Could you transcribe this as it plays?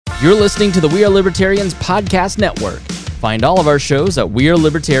You're listening to the We Are Libertarians Podcast Network. Find all of our shows at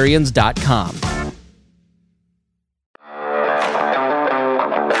wearelibertarians.com.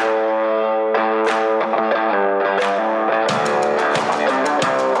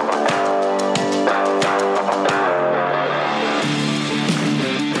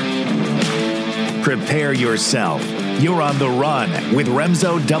 Prepare yourself. You're on the run with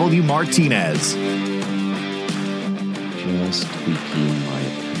Remzo W. Martinez. Just tweaking my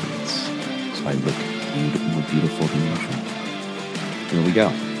appearance so I look more beautiful than usual. Here we go.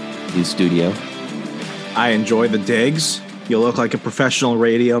 New studio. I enjoy the digs. You look like a professional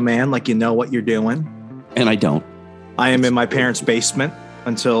radio man, like you know what you're doing. And I don't. I am in my parents' basement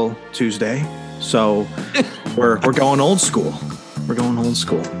until Tuesday, so we're going old school. We're going old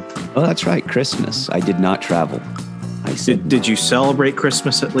school. Oh, that's right. Christmas. I did not travel. I said, Did you celebrate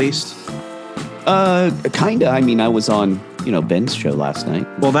Christmas at least? Kinda. I mean, I was on, Ben's show last night.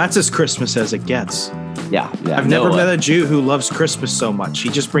 Well, that's as Christmas as it gets. Yeah. I've never met a Jew who loves Christmas so much. He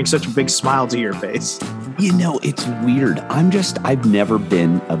just brings such a big smile to your face. It's weird. I've never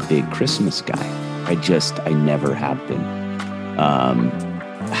been a big Christmas guy. I never have been.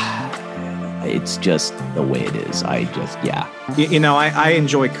 It's just the way it is. I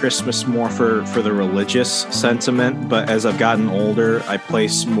enjoy Christmas more for the religious sentiment, but as I've gotten older, I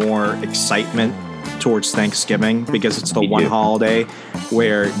place more excitement towards Thanksgiving because it's the one holiday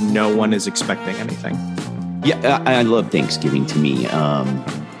where no one is expecting anything. Yeah, I love Thanksgiving. To me,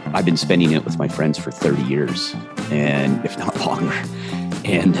 I've been spending it with my friends for 30 years, and if not longer.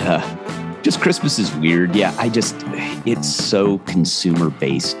 And just Christmas is weird. Yeah, it's so consumer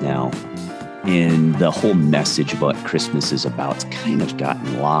based now. And the whole message of what Christmas is about has kind of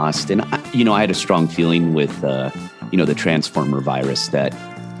gotten lost. And, I had a strong feeling with, the Transformer virus that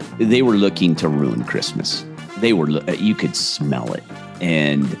they were looking to ruin Christmas. You could smell it.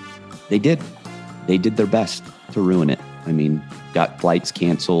 And they did. They did their best to ruin it. I mean, got flights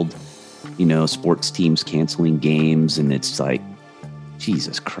canceled, sports teams canceling games. And it's like,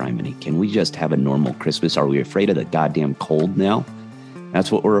 Jesus criminy, can we just have a normal Christmas? Are we afraid of the goddamn cold now?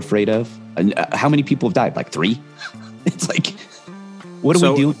 That's what we're afraid of. And how many people have died? Like 3? It's like, what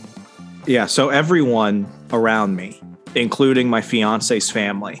are we doing? Yeah. So everyone around me, including my fiance's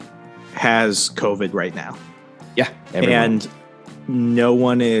family, has COVID right now. Yeah. Everyone. And no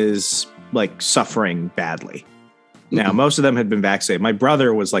one is like suffering badly. Now, most of them had been vaccinated. My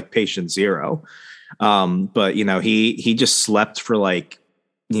brother was like patient 0. But he just slept for like,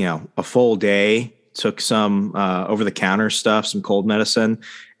 a full day. Took some over-the-counter stuff, some cold medicine,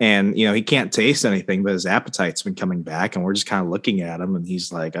 and he can't taste anything, but his appetite's been coming back, and we're just kind of looking at him, and he's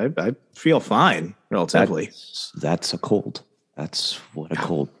like, I feel fine, relatively. That's a cold. That's what a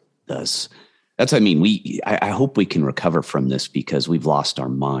cold does. I hope we can recover from this because we've lost our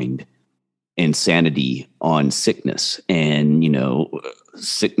mind and sanity on sickness, and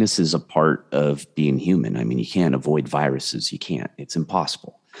sickness is a part of being human. I mean, you can't avoid viruses. You can't. It's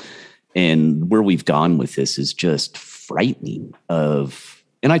impossible. And where we've gone with this is just frightening and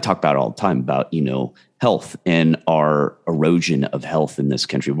I talk about it all the time about, health and our erosion of health in this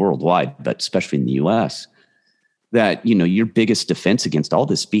country worldwide, but especially in the US, that, your biggest defense against all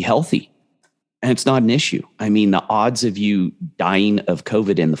this, be healthy. And it's not an issue. I mean, the odds of you dying of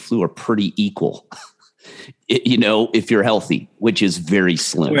COVID and the flu are pretty equal, if you're healthy, which is very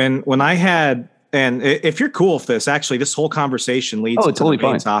slim. When I had, and if you're cool with this, actually, this whole conversation leads to the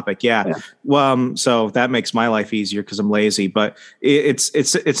main topic. Yeah. Well, so that makes my life easier because I'm lazy. But it's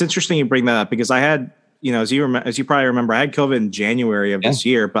interesting you bring that up because I had, as you probably remember, I had COVID in January of this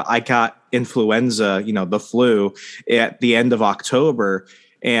year, but I got influenza, the flu at the end of October.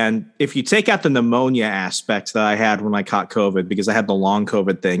 And if you take out the pneumonia aspect that I had when I caught COVID, because I had the long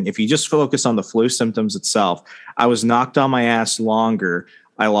COVID thing, if you just focus on the flu symptoms itself, I was knocked on my ass longer.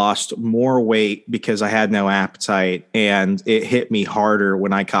 I lost more weight because I had no appetite, and it hit me harder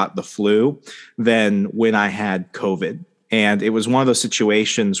when I caught the flu than when I had COVID. And it was one of those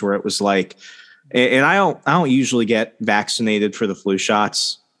situations where it was like, and I don't usually get vaccinated for the flu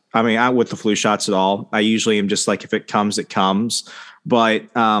shots. I mean, with the flu shots at all. I usually am just like, if it comes, it comes. But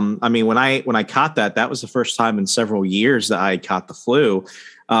I mean, when I caught that was the first time in several years that I caught the flu.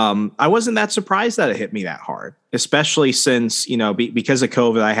 I wasn't that surprised that it hit me that hard, especially since, because of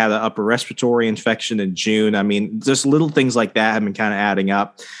COVID, I had an upper respiratory infection in June. I mean, just little things like that have been kind of adding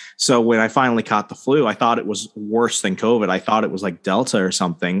up. So when I finally caught the flu, I thought it was worse than COVID. I thought it was like Delta or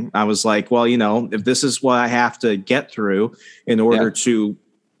something. I was like, well, if this is what I have to get through in order to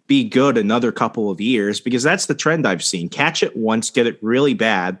be good another couple of years, because that's the trend I've seen. Catch it once, get it really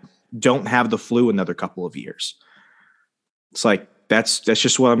bad, don't have the flu another couple of years. It's like, that's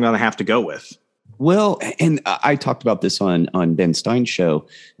just what I'm going to have to go with. Well, and I talked about this on Ben Stein's show,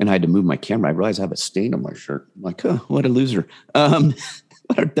 and I had to move my camera. I realized I have a stain on my shirt. I'm like, oh, what a loser.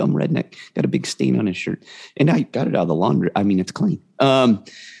 What a dumb redneck. Got a big stain on his shirt. And I got it out of the laundry. I mean, it's clean.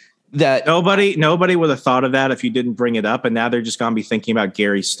 That nobody would have thought of that if you didn't bring it up. And now they're just going to be thinking about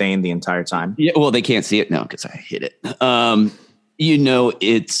Gary Stain the entire time. Yeah, well, they can't see it now because I hit it.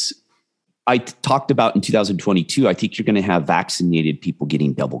 I talked about in 2022, I think you're going to have vaccinated people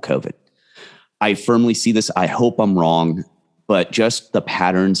getting double COVID. I firmly see this. I hope I'm wrong, but just the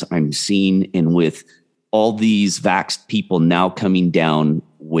patterns I'm seeing, and with all these vaxxed people now coming down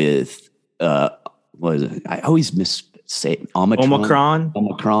with, what is it? I always say Omicron,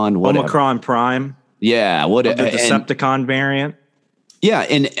 whatever. Omicron Prime. Yeah. The Decepticon variant. Yeah.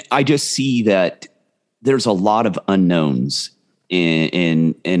 And I just see that there's a lot of unknowns.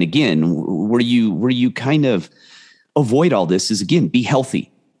 And again, where you kind of avoid all this is, again, be healthy.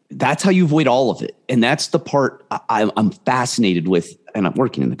 That's how you avoid all of it. And that's the part I'm fascinated with. And I'm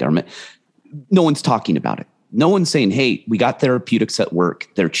working in the government. No one's talking about it. No one's saying, hey, we got therapeutics at work.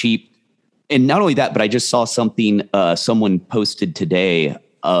 They're cheap. And not only that, but I just saw something someone posted today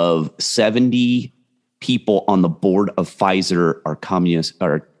of 70 people on the board of Pfizer are communist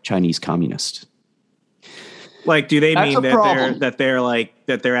or Chinese communists. Like, do they mean that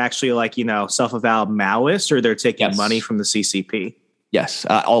they're actually like, self-avowed Maoists, or they're taking money from the CCP? Yes,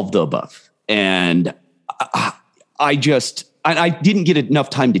 all of the above. And I didn't get enough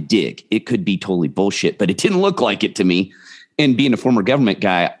time to dig. It could be totally bullshit, but it didn't look like it to me. And being a former government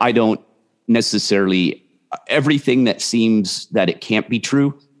guy, I don't necessarily, everything that seems that it can't be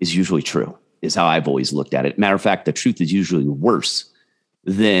true is usually true, is how I've always looked at it. Matter of fact, the truth is usually worse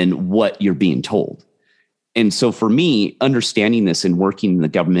than what you're being told. And so for me, understanding this and working in the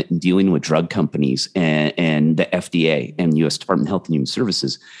government and dealing with drug companies and the FDA and U.S. Department of Health and Human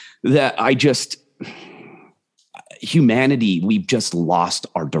Services, that humanity, we've just lost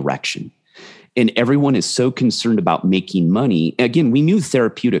our direction. And everyone is so concerned about making money. Again, we knew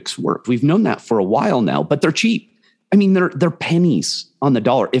therapeutics worked. We've known that for a while now, but they're cheap. I mean, they're pennies on the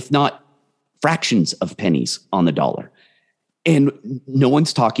dollar, if not fractions of pennies on the dollar. And no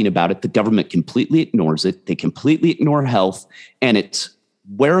one's talking about it. The government completely ignores it. They completely ignore health. And it's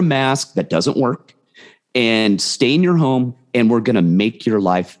wear a mask that doesn't work and stay in your home, and we're going to make your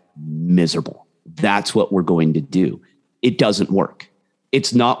life miserable. That's what we're going to do. It doesn't work.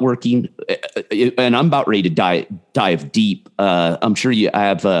 It's not working. And I'm about ready to dive deep. I'm sure I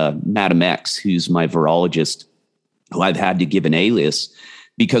have Madam X, who's my virologist, who I've had to give an alias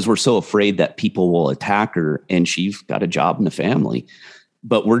because we're so afraid that people will attack her, and she's got a job and a family.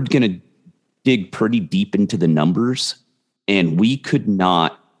 But we're going to dig pretty deep into the numbers, and we could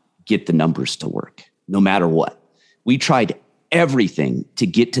not get the numbers to work no matter what. We tried everything to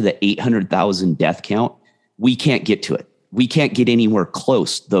get to the 800,000 death count. We can't get to it. We can't get anywhere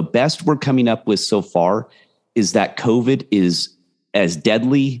close. The best we're coming up with so far is that COVID is as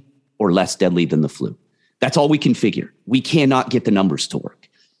deadly or less deadly than the flu. That's all we can figure. We cannot get the numbers to work.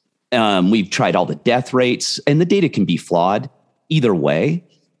 We've tried all the death rates, and the data can be flawed either way.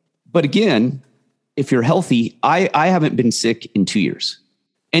 But again, if you're healthy, I haven't been sick in 2 years.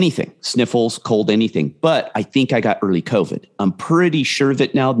 Anything, sniffles, cold, anything. But I think I got early COVID. I'm pretty sure of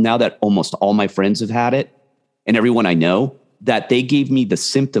it now that almost all my friends have had it, and everyone I know, that they gave me the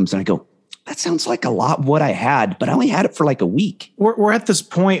symptoms. And I go, that sounds like a lot of what I had, but I only had it for like a week. We're at this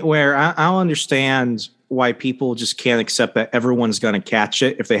point where I'll understand why people just can't accept that everyone's going to catch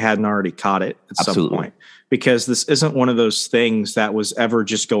it if they hadn't already caught it at some point. Because this isn't one of those things that was ever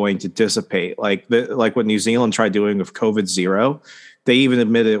just going to dissipate. Like what New Zealand tried doing with COVID zero, they even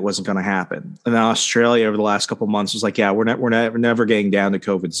admitted it wasn't going to happen. And then Australia over the last couple of months was like, yeah, we're never getting down to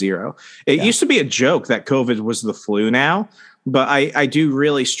COVID zero. It used to be a joke that COVID was the flu now, but I do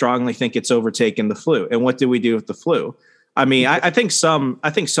really strongly think it's overtaken the flu. And what did we do with the flu? I mean, I think some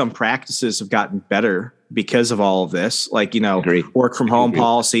practices have gotten better because of all of this, like, work from home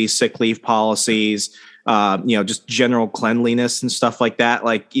policies, sick leave policies, just general cleanliness and stuff like that.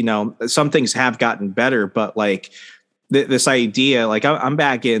 Like, some things have gotten better, but like this idea, like I'm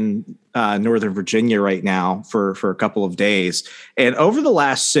back in Northern Virginia right now for a couple of days. And over the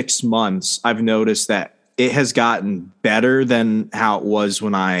last 6 months, I've noticed that it has gotten better than how it was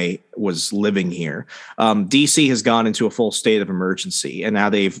when I was living here. DC has gone into a full state of emergency, and now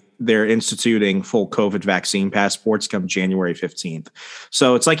they're instituting full COVID vaccine passports come January 15th.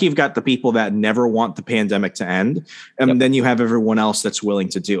 So it's like you've got the people that never want the pandemic to end, and then you have everyone else that's willing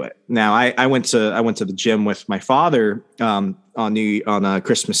to do it. Now, I went to the gym with my father on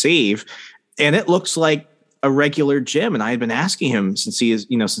Christmas Eve, and it looks like a regular gym. And I had been asking him since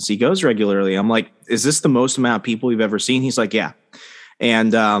he goes regularly, I'm like, is this the most amount of people you've ever seen? He's like, yeah.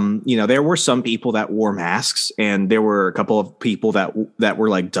 And, there were some people that wore masks, and there were a couple of people that were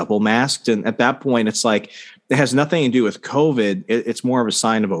like double masked. And at that point, it's like, it has nothing to do with COVID. It's more of a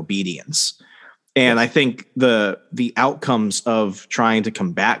sign of obedience. And I think the outcomes of trying to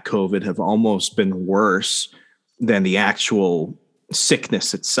combat COVID have almost been worse than the actual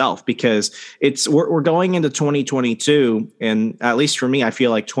sickness itself, because we're going into 2022. And at least for me, I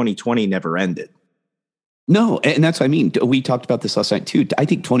feel like 2020 never ended. No, and that's what I mean. We talked about this last night too. I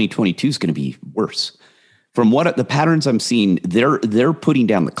think 2022 is going to be worse. From what the patterns I'm seeing, they're putting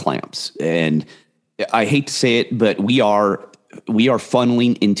down the clamps. And I hate to say it, but we are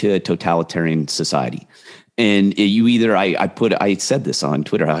funneling into a totalitarian society. And you either, I said this on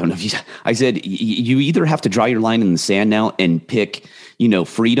Twitter. I don't know if I said, you either have to draw your line in the sand now and pick,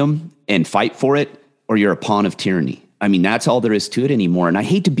 freedom and fight for it, or you're a pawn of tyranny. I mean, that's all there is to it anymore. And I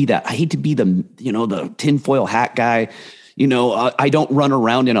hate to be that. I hate to be the tinfoil hat guy. I don't run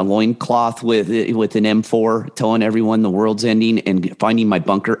around in a loincloth with an M4 telling everyone the world's ending and finding my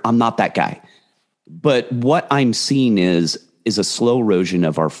bunker. I'm not that guy. But what I'm seeing is a slow erosion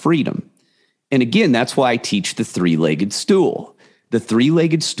of our freedom. And again, that's why I teach the three-legged stool. The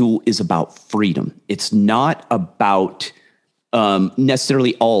three-legged stool is about freedom. It's not about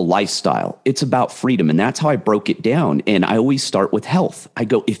necessarily all lifestyle. It's about freedom. And that's how I broke it down. And I always start with health. I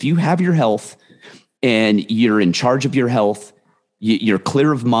go, if you have your health and you're in charge of your health, you're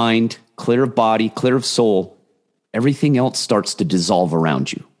clear of mind, clear of body, clear of soul, everything else starts to dissolve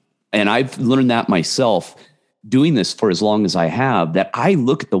around you. And I've learned that myself doing this for as long as I have, that I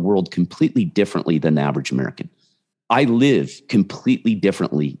look at the world completely differently than the average American. I live completely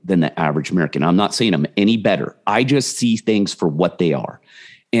differently than the average American. I'm not saying I'm any better. I just see things for what they are.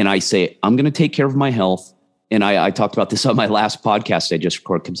 And I say, I'm going to take care of my health. And I talked about this on my last podcast I just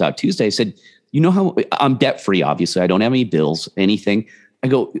recorded, comes out Tuesday. I said, how I'm debt free, obviously. I don't have any bills, anything. I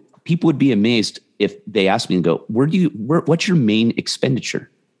go, people would be amazed if they asked me and go, what's your main expenditure?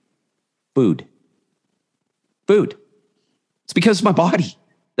 Food. It's because of my body.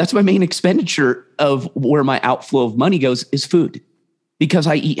 That's my main expenditure of where my outflow of money goes, is food, because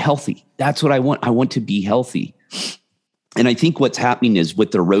I eat healthy. That's what I want. I want to be healthy. And I think what's happening is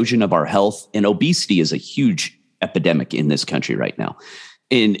with the erosion of our health, and obesity is a huge epidemic in this country right now.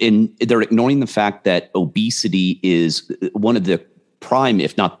 And they're ignoring the fact that obesity is one of the prime,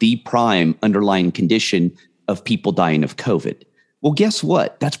 if not the prime underlying condition of people dying of COVID. Well, guess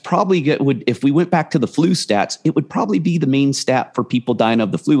what? That's probably good. If we went back to the flu stats, it would probably be the main stat for people dying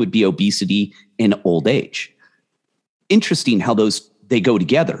of the flu would be obesity and old age. Interesting how they go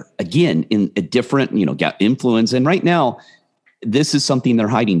together. Again, in a different, got influence. And right now, this is something they're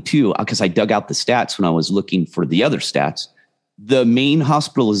hiding too, because I dug out the stats when I was looking for the other stats. The main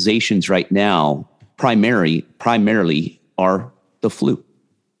hospitalizations right now, primarily are the flu,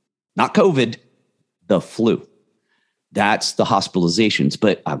 not COVID, the flu. That's the hospitalizations,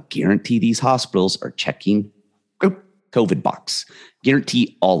 but I'll guarantee these hospitals are checking COVID box.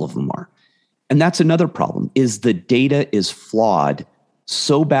 Guarantee all of them are. And that's another problem, is the data is flawed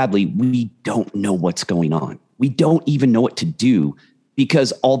so badly, we don't know what's going on. We don't even know what to do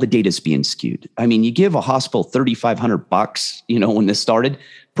because all the data is being skewed. I mean, you give a hospital $3,500, when this started,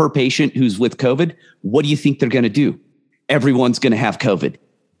 per patient who's with COVID, what do you think they're going to do? Everyone's going to have COVID.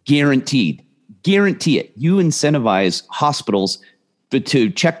 Guaranteed. Guarantee it. You incentivize hospitals to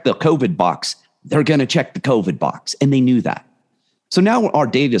check the COVID box. They're going to check the COVID box. And they knew that. So now our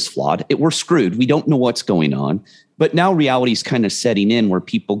data is flawed. We're screwed. We don't know what's going on. But now reality is kind of setting in where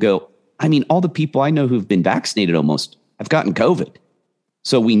people go, all the people I know who've been vaccinated almost have gotten COVID.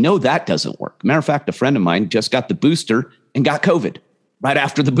 So we know that doesn't work. Matter of fact, a friend of mine just got the booster and got COVID right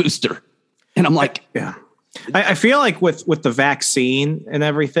after the booster. And I'm like, yeah. I feel like with the vaccine and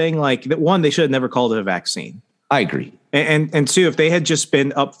everything, like one, they should have never called it a vaccine. I agree. And two, if they had just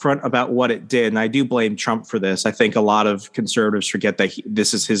been upfront about what it did, and I do blame Trump for this. I think a lot of conservatives forget that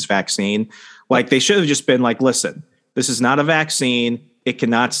this is his vaccine. Like they should have just been like, listen, this is not a vaccine. It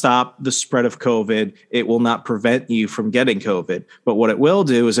cannot stop the spread of COVID. It will not prevent you from getting COVID. But what it will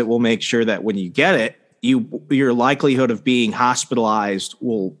do is it will make sure that when you get it, your likelihood of being hospitalized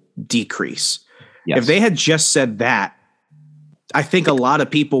will decrease. Yes. If they had just said that, I think a lot of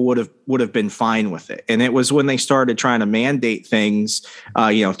people would have been fine with it. And it was when they started trying to mandate things,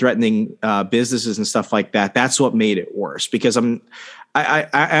 threatening businesses and stuff like that. That's what made it worse. Because I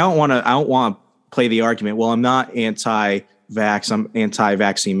don't want to play the argument. Well, I'm not anti anti-vax. I'm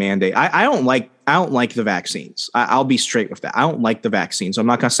anti-vaccine mandate. I don't like the vaccines. I'll be straight with that. I don't like the vaccines. I'm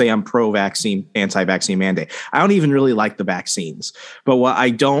not going to say I'm pro-vaccine, anti-vaccine mandate. I don't even really like the vaccines. But what I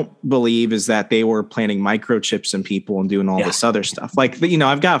don't believe is that they were planting microchips in people and doing all this other stuff. Like,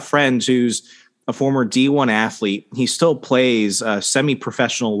 I've got a friend who's a former D1 athlete. He still plays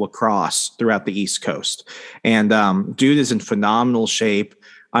semi-professional lacrosse throughout the East Coast. And dude is in phenomenal shape.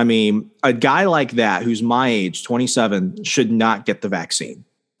 I mean, a guy like that who's my age, 27, should not get the vaccine.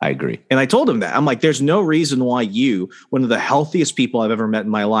 I agree. And I told him that. I'm like, there's no reason why you, one of the healthiest people I've ever met in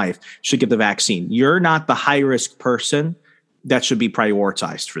my life, should get the vaccine. You're not the high-risk person that should be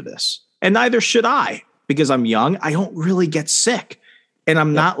prioritized for this. And neither should I, because I'm young. I don't really get sick. And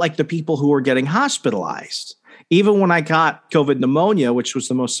I'm not like the people who are getting hospitalized. Even when I got COVID pneumonia, which was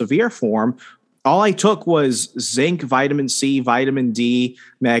the most severe form, all I took was zinc, vitamin C, vitamin D,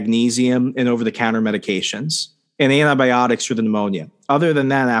 magnesium, and over-the-counter medications and antibiotics for the pneumonia. Other than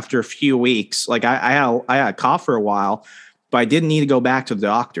that, after a few weeks, like I had a cough for a while, but I didn't need to go back to the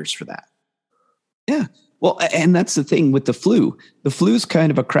doctors for that. Yeah. Well, and that's the thing with the flu. The flu is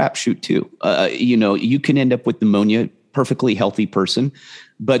kind of a crapshoot too. You can end up with pneumonia, perfectly healthy person,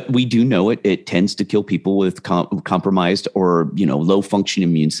 but we do know it tends to kill people with compromised or, low functioning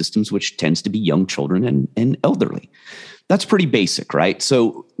immune systems, which tends to be young children and elderly. That's pretty basic, right?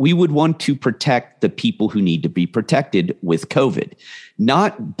 So we would want to protect the people who need to be protected with COVID,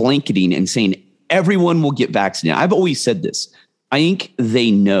 not blanketing and saying everyone will get vaccinated. I've always said this. I think they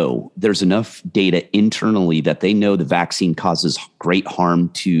know there's enough data internally that they know the vaccine causes great harm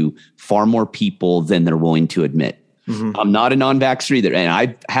to far more people than they're willing to admit. Mm-hmm. I'm not a non-vaxxer either. And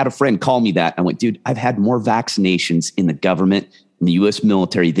I've had a friend call me that. I went, dude, I've had more vaccinations in the government, in the U.S.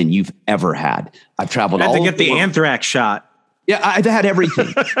 military than you've ever had. I've traveled all to get the anthrax shot. Yeah, I've had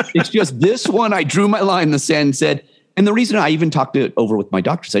everything. It's just this one, I drew my line in the sand and said, and the reason I even talked it over with my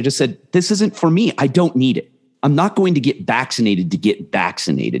doctors, I just said, this isn't for me. I don't need it. I'm not going to get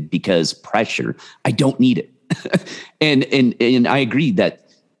vaccinated because pressure. I don't need it. and I agree that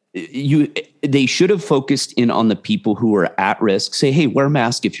they should have focused in on the people who are at risk. Say, hey, wear a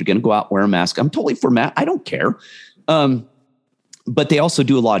mask. If you're going to go out, wear a mask. I'm totally for mask. I don't care. But they also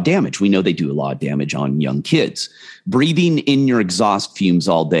do a lot of damage. We know they do a lot of damage on young kids. Breathing in your exhaust fumes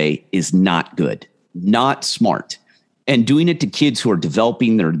all day is not good, not smart. And doing it to kids who are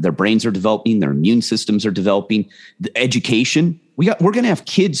developing, their brains are developing, their immune systems are developing, the education. We're going to have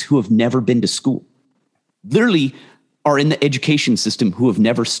kids who have never been to school. Literally are in the education system who have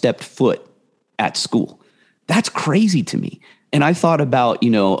never stepped foot at school. That's crazy to me. And I thought about,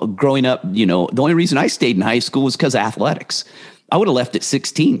 growing up, the only reason I stayed in high school was because of athletics. I would have left at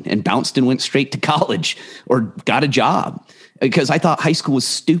 16 and bounced and went straight to college or got a job because I thought high school was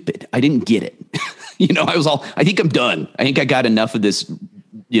stupid. I didn't get it. I think I'm done. I think I got enough of this,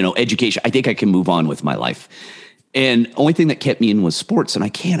 education. I think I can move on with my life. And only thing that kept me in was sports. And I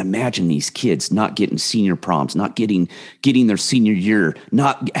can't imagine these kids not getting senior proms, not getting their senior year,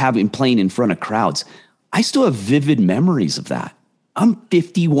 not playing in front of crowds. I still have vivid memories of that. I'm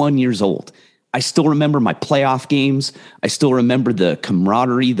 51 years old. I still remember my playoff games. I still remember the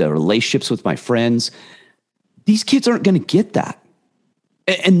camaraderie, the relationships with my friends. These kids aren't going to get that.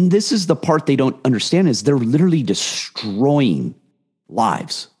 And this is the part they don't understand is they're literally destroying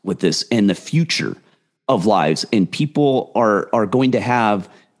lives with this and the future of lives. And people are going to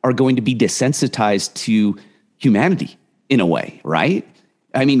be desensitized to humanity in a way, right?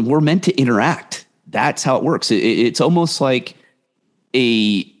 I mean, we're meant to interact. That's how it works. It's almost like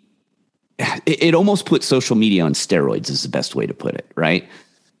it almost puts social media on steroids is the best way to put it, right?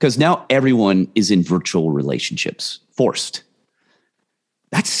 Because now everyone is in virtual relationships, forced.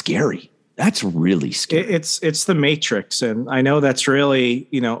 That's scary. That's really scary. It's the Matrix, and I know that's really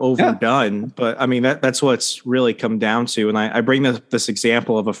overdone, but I mean that's what's really come down to. And I bring this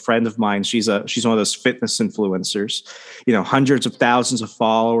example of a friend of mine. She's one of those fitness influencers, hundreds of thousands of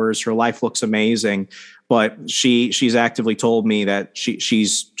followers. Her life looks amazing, but she's actively told me that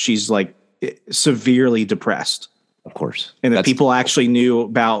she's like severely depressed. Of course, and if people actually knew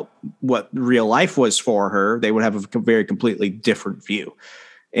about what real life was for her, they would have a very completely different view.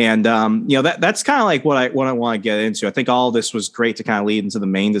 And, that's kind of like what I want to get into. I think all of this was great to kind of lead into the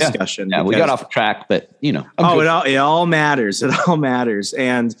main discussion. Yeah, we got off track, but it all matters. It all matters.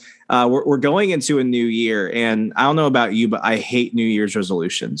 And we're going into a new year, and I don't know about you, but I hate New Year's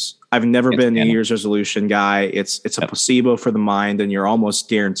resolutions. I've never been a New Year's resolution guy. It's a placebo for the mind, and you're almost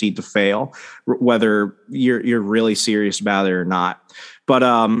guaranteed to fail, whether you're really serious about it or not. But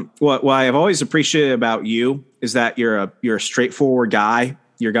what I've always appreciated about you is that you're a straightforward guy.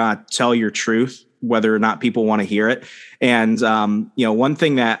 You're going to tell your truth. whether or not people want to hear it. And, one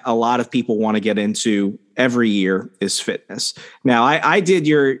thing that a lot of people want to get into every year is fitness. Now, I did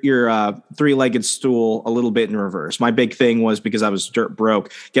your three-legged stool a little bit in reverse. My big thing was, because I was dirt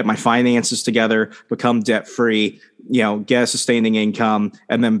broke, get my finances together, become debt-free, get a sustaining income,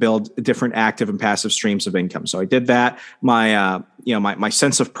 and then build different active and passive streams of income. So I did that. My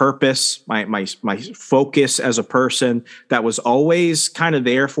sense of purpose, my focus as a person, that was always kind of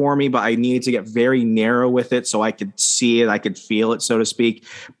there for me, but I needed to get very narrow with it so I could see it, I could feel it, so to speak.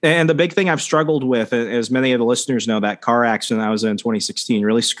 And the big thing I've struggled with, as many of the listeners know, that car accident I was in 2016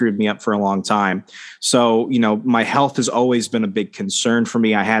 really screwed me up for a long time. So, my health has always been a big concern for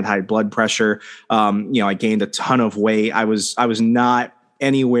me. I had high blood pressure. I gained a ton of weight. I was not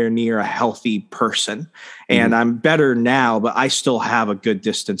anywhere near a healthy person, and I'm better now, but I still have a good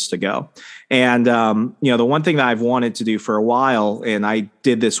distance to go. And, the one thing that I've wanted to do for a while, and I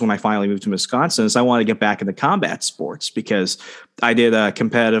did this when I finally moved to Wisconsin, is I want to get back into combat sports, because I did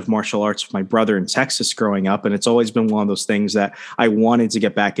competitive martial arts with my brother in Texas growing up. And it's always been one of those things that I wanted to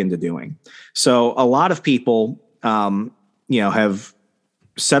get back into doing. So a lot of people, have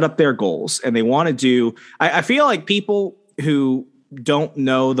set up their goals, and they want to do, I feel like people who don't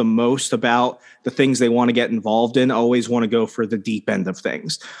know the most about the things they want to get involved in always want to go for the deep end of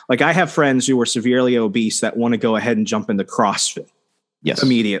things. Like, I have friends who are severely obese that want to go ahead and jump into CrossFit. Yes.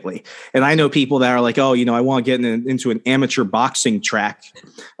 Immediately. And I know people that are like, oh, I want to get into an amateur boxing track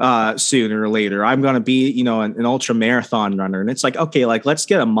sooner or later. I'm going to be, an ultra marathon runner. And it's like, okay, let's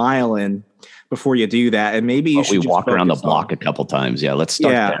get a mile in before you do that. And maybe you should walk around the block a couple times. Yeah. Let's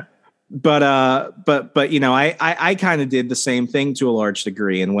start there. But I kind of did the same thing to a large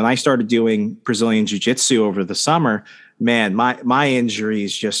degree. And when I started doing Brazilian jiu-jitsu over the summer, man, my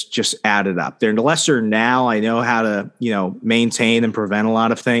injuries just added up. They're lesser now. I know how to, maintain and prevent a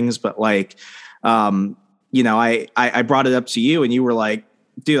lot of things. But I brought it up to you, and you were like,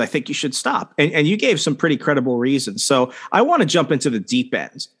 dude, I think you should stop. And you gave some pretty credible reasons. So I want to jump into the deep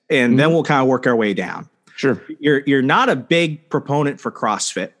end, and then we'll kind of work our way down. Sure. You're not a big proponent for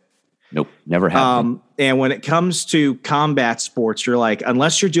CrossFit. Nope, never have. And when it comes to combat sports, you're like,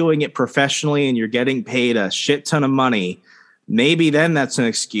 unless you're doing it professionally and you're getting paid a shit ton of money, maybe then that's an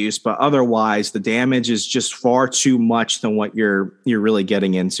excuse. But otherwise, the damage is just far too much than what you're really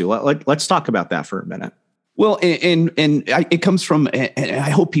getting into. Let's talk about that for a minute. Well, it comes from, and I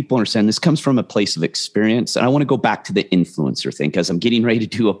hope people understand, this comes from a place of experience. And I want to go back to the influencer thing, because I'm getting ready to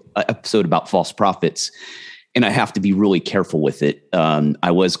do an episode about false prophets. And I have to be really careful with it.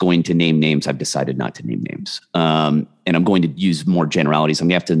 I was going to name names. I've decided not to name names. And I'm going to use more generalities. I'm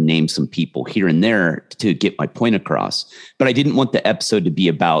going to have to name some people here and there to get my point across. But I didn't want the episode to be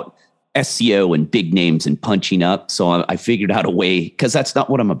about SEO and big names and punching up. So I figured out a way, because that's not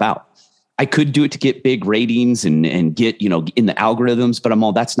what I'm about. I could do it to get big ratings and get, in the algorithms,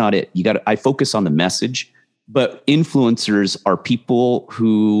 but that's not it. I focus on the message. But influencers are people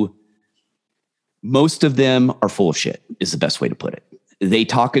who, most of them are full of shit, is the best way to put it. They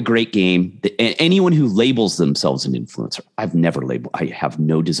talk a great game. Anyone who labels themselves an influencer, I've never labeled. I have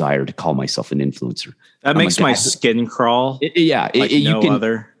no desire to call myself an influencer. That makes my skin crawl.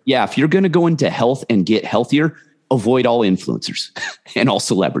 Other. Yeah, if you're going to go into health and get healthier, avoid all influencers and all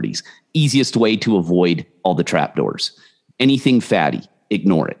celebrities. Easiest way to avoid all the trapdoors. Anything fatty,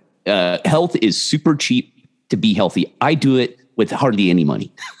 ignore it. Health is super cheap to be healthy. I do it with hardly any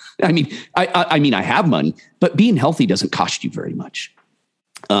money. I mean, I have money, but being healthy doesn't cost you very much.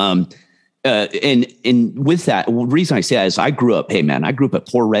 And with that, the reason I say that is I grew up a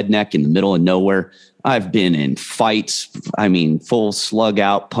poor redneck in the middle of nowhere. I've been in fights. Full slug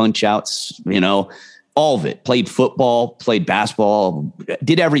out, punch outs, all of it. Played football, played basketball,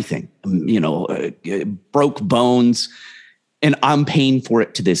 did everything, broke bones, and I'm paying for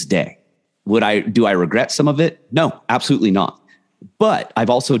it to this day. Do I regret some of it? No, absolutely not. But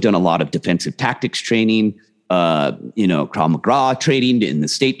I've also done a lot of defensive tactics training, Krav Maga training in the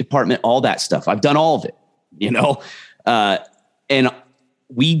State Department, all that stuff. I've done all of it, and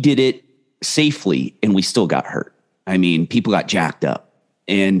we did it safely, and we still got hurt. People got jacked up.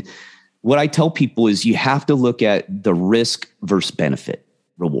 And what I tell people is you have to look at the risk versus benefit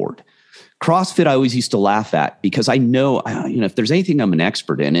reward. CrossFit, I always used to laugh at, because I know, if there's anything I'm an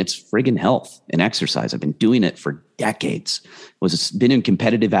expert in, it's friggin' health and exercise. I've been doing it for decades. Been in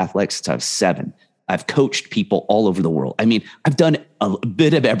competitive athletics since I was 7. I've coached people all over the world. I've done a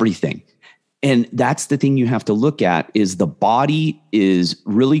bit of everything. And that's the thing you have to look at, is the body is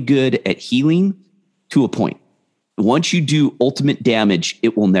really good at healing to a point. once you do ultimate damage,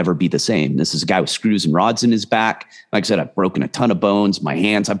 it will never be the same. This is a guy with screws and rods in his back. Like I said, I've broken a ton of bones. My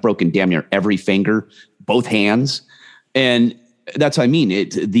hands, I've broken damn near every finger, both hands. And that's what I mean.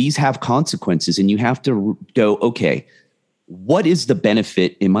 These have consequences, and you have to go, okay, what is the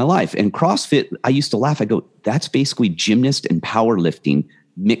benefit in my life? And CrossFit, I used to laugh. I go, that's basically gymnast and powerlifting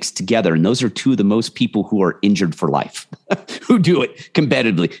mixed together. And those are two of the most people who are injured for life who do it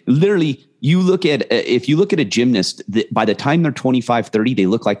competitively. Literally, if you look at a gymnast, by the time they're 25, 30, they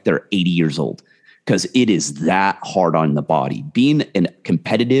look like they're 80 years old because it is that hard on the body. Being a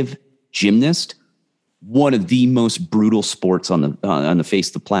competitive gymnast, one of the most brutal sports on the face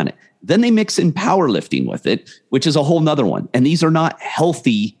of the planet. Then they mix in powerlifting with it, which is a whole nother one. And these are not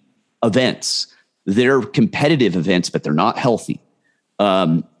healthy events. They're competitive events, but they're not healthy.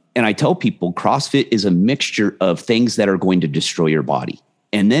 And I tell people CrossFit is a mixture of things that are going to destroy your body.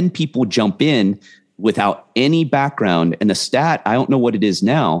 And then people jump in without any background. And the stat, I don't know what it is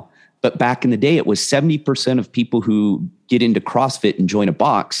now, but back in the day, it was 70% of people who get into CrossFit and join a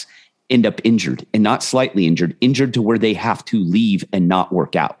box end up injured, and not slightly injured to where they have to leave and not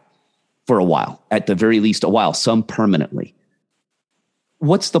work out for a while, at the very least a while, some permanently.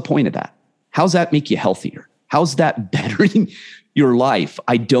 What's the point of that? How's that make you healthier? How's that bettering your life?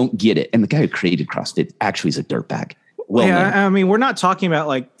 I don't get it. And the guy who created CrossFit actually is a dirtbag. Well, yeah, I mean, we're not talking about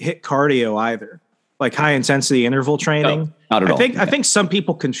like HIIT cardio either, like high intensity interval training. No, not at all. I think some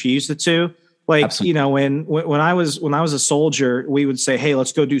people confuse the two. Like, absolutely. You know, when I was a soldier, we would say, hey,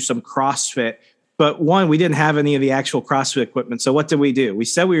 let's go do some CrossFit. But one, we didn't have any of the actual CrossFit equipment. So what did we do? We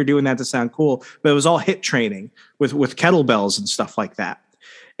said we were doing that to sound cool, but it was all HIIT training with kettlebells and stuff like that.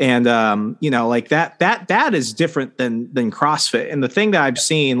 And, like that is different than CrossFit. And the thing that I've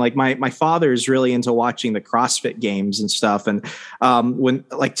seen, like my father is really into watching the CrossFit games and stuff. And when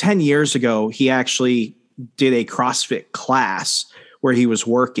like 10 years ago, he actually did a CrossFit class where he was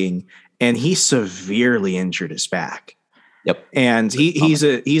working and he severely injured his back. Yep. And he's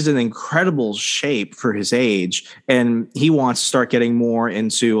in incredible shape for his age, and he wants to start getting more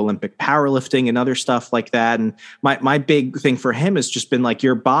into Olympic powerlifting and other stuff like that. And my big thing for him has just been like,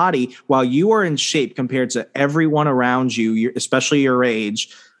 your body, while you are in shape compared to everyone around you, especially your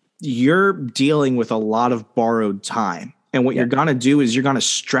age, you're dealing with a lot of borrowed time. And what you're going to do is you're going to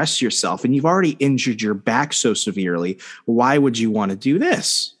stress yourself, and you've already injured your back so severely. Why would you want to do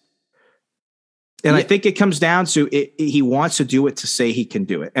this? And I think it comes down to he wants to do it to say he can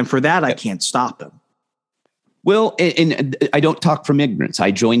do it. And for that, I can't stop him. Well, and I don't talk from ignorance.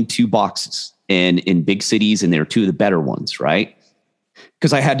 I joined 2 boxes and in big cities, and they're 2 of the better ones, right?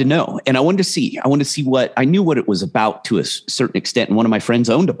 Because I had to know. And I wanted to see I knew what it was about to a certain extent. And one of my friends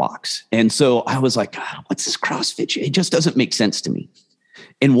owned a box. And so I was like, what's this CrossFit? It just doesn't make sense to me.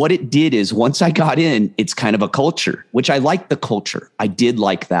 And what it did is once I got in, it's kind of a culture, which I like the culture. I did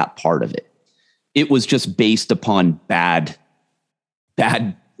like that part of it. It was just based upon bad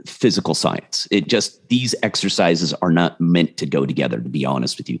physical science. These exercises are not meant to go together, to be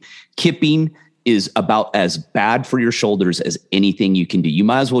honest with you. Kipping is about as bad for your shoulders as anything you can do. You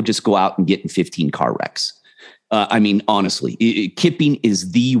might as well just go out and get in 15 car wrecks. Honestly, kipping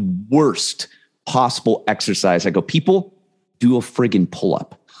is the worst possible exercise. I go, people, do a friggin'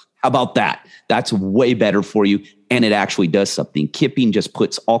 pull-up. How about that? That's way better for you. And it actually does something. Kipping just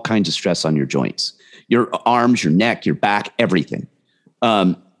puts all kinds of stress on your joints, your arms, your neck, your back, everything.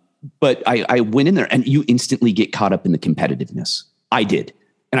 But I went in there and you instantly get caught up in the competitiveness. I did.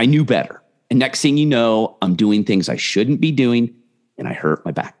 And I knew better. And next thing you know, I'm doing things I shouldn't be doing. And I hurt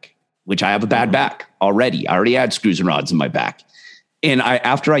my back, which I have a bad back already. I already had screws and rods in my back. And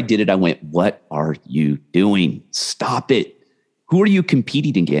after I did it, I went, what are you doing? Stop it. Who are you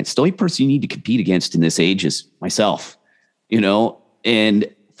competing against? The only person you need to compete against in this age is myself,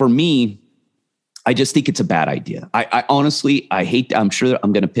 And for me, I just think it's a bad idea. I honestly, I'm sure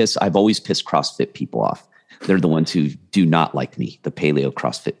I'm going to piss. I've always pissed CrossFit people off. They're the ones who do not like me, the paleo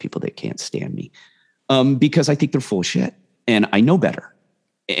CrossFit people that can't stand me, because I think they're full of shit and I know better.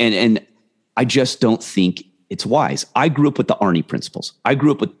 And I just don't think it's wise. I grew up with the Arnie principles. I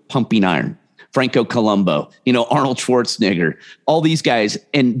grew up with pumping iron. Franco Columbu, Arnold Schwarzenegger, all these guys.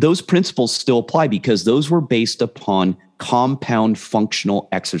 And those principles still apply because those were based upon compound functional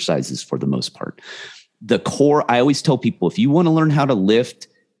exercises for the most part. The core, I always tell people, if you want to learn how to lift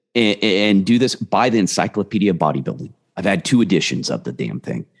and do this, buy the Encyclopedia of Bodybuilding. I've had 2 editions of the damn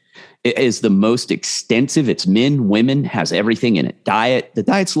thing. It is the most extensive. It's men, women, has everything in it. Diet, the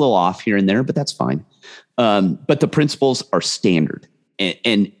diet's a little off here and there, but that's fine. But the principles are standard.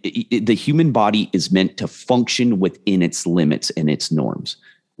 And the human body is meant to function within its limits and its norms.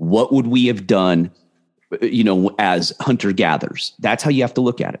 What would we have done as hunter-gatherers. That's how you have to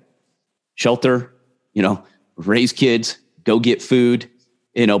look at it. Shelter, raise kids, go get food,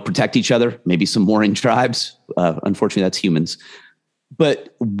 protect each other, maybe some more in tribes. Unfortunately, that's humans.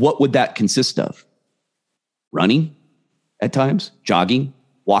 But what would that consist of? Running at times, jogging,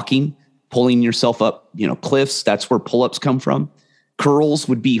 walking, pulling yourself up, cliffs. That's where pull-ups come from. Curls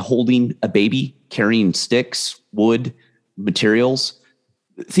would be holding a baby, carrying sticks, wood, materials.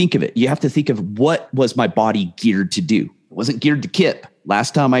 Think of it. You have to think of, what was my body geared to do? It wasn't geared to kip.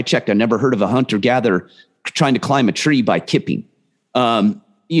 Last time I checked, I never heard of a hunter-gatherer trying to climb a tree by kipping. That's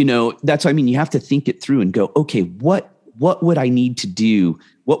what I mean. You have to think it through and go, okay, what would I need to do?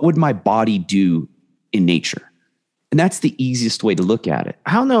 What would my body do in nature? And that's the easiest way to look at it.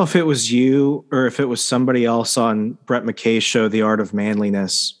 I don't know if it was you or if it was somebody else on Brett McKay's show, The Art of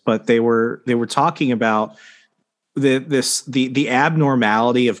Manliness, but they were talking about the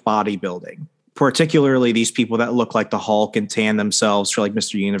abnormality of bodybuilding, particularly these people that look like the Hulk and tan themselves for like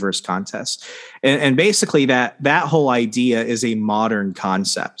Mr. Universe contests. And basically that whole idea is a modern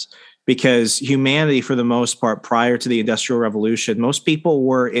concept, because humanity, for the most part, prior to the Industrial Revolution, most people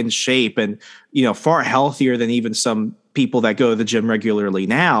were in shape and, far healthier than even some people that go to the gym regularly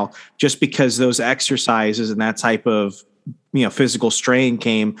now, just because those exercises and that type of, physical strain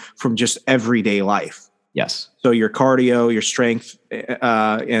came from just everyday life. Yes. So your cardio, your strength,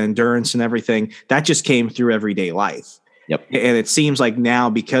 and endurance and everything, that just came through everyday life. Yep. And it seems like now,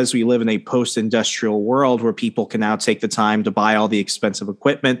 because we live in a post-industrial world where people can now take the time to buy all the expensive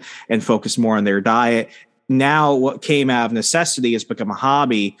equipment and focus more on their diet, now what came out of necessity has become a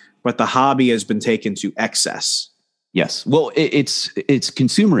hobby, but the hobby has been taken to excess. Yes. Well, it's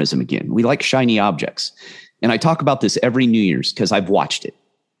consumerism again. We like shiny objects. And I talk about this every New Year's because I've watched it.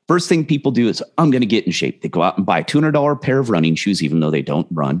 First thing people do is, I'm going to get in shape. They go out and buy a $200 pair of running shoes, even though they don't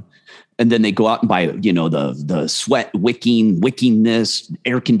run. And then they go out and buy, the sweat wicking this,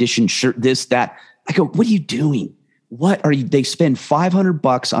 air conditioned shirt, this, that. I go, what are you doing? They spend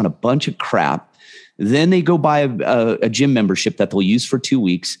 $500 on a bunch of crap. Then they go buy a gym membership that they'll use for 2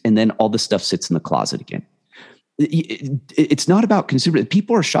 weeks. And then all the stuff sits in the closet again. It's not about consumer.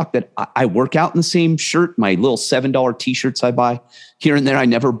 People are shocked that I work out in the same shirt, my little $7 t-shirts I buy here and there. I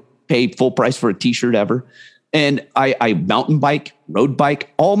never pay full price for a t-shirt ever. And I mountain bike, road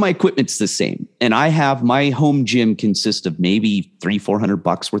bike, all my equipment's the same. And I have my home gym consists of maybe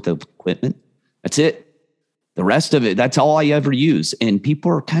 $300-400 worth of equipment. That's it. The rest of it, that's all I ever use. And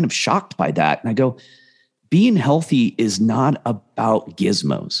people are kind of shocked by that. And I go, being healthy is not about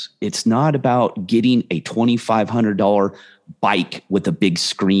gizmos. It's not about getting a $2,500 bike with a big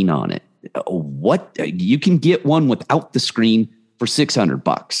screen on it. What you can get one without the screen for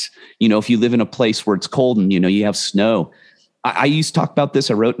 $600. If you live in a place where it's cold and, you have snow. I used to talk about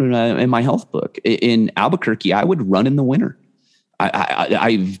this. I wrote in my health book. In Albuquerque, I would run in the winter.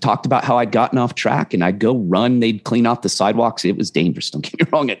 I've talked about how I'd gotten off track and I'd go run. They'd clean off the sidewalks. It was dangerous. Don't get me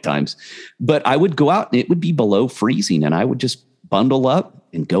wrong at times. But I would go out and it would be below freezing and I would just bundle up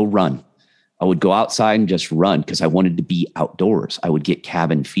and go run. I would go outside and just run because I wanted to be outdoors. I would get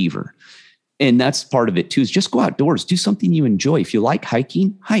cabin fever. And that's part of it too, is just go outdoors, do something you enjoy. If you like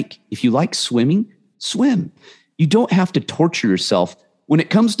hiking, hike. If you like swimming, swim. You don't have to torture yourself. When it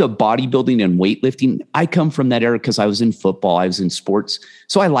comes to bodybuilding and weightlifting, I come from that era because I was in football, I was in sports.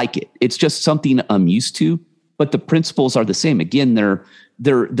 So I like it. It's just something I'm used to, but the principles are the same. Again,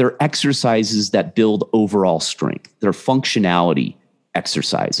 they're exercises that build overall strength. They're functionality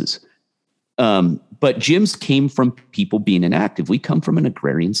exercises. But gyms came from people being inactive. We come from an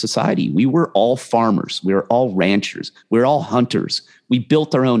agrarian society. We were all farmers. We were all ranchers. We were all hunters. We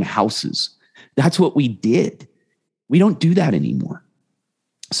built our own houses. That's what we did. We don't do that anymore.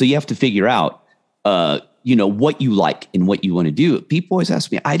 So you have to figure out, what you like and what you want to do. People always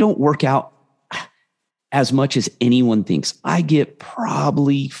ask me, I don't work out as much as anyone thinks. I get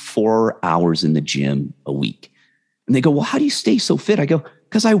probably 4 hours in the gym a week. And they go, well, how do you stay so fit? I go,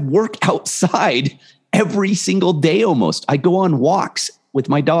 because I work outside every single day almost. I go on walks with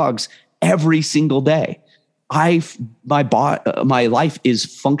my dogs every single day. My life is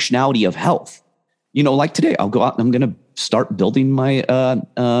functionality of health. Like today, I'll go out and I'm going to start building my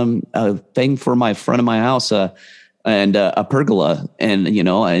thing for my front of my house and a pergola. And,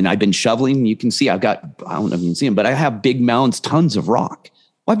 and I've been shoveling. You can see I don't know if you can see them, but I have big mounds, tons of rock.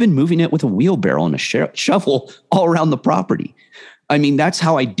 Well, I've been moving it with a wheelbarrow and a shovel all around the property. I mean, that's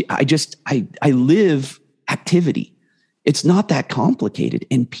how I live activity. It's not that complicated,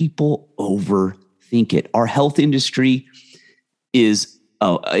 and people overthink it. Our health industry is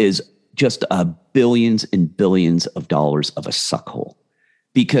just billions and billions of dollars of a suck hole.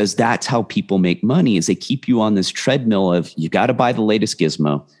 because that's how people make money, is they keep you on this treadmill of, you got to buy the latest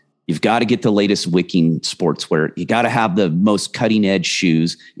gizmo. You've got to get the latest wicking sportswear. You got to have the most cutting edge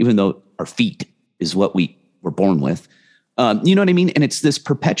shoes, even though our feet is what we were born with. You know what I mean? And it's this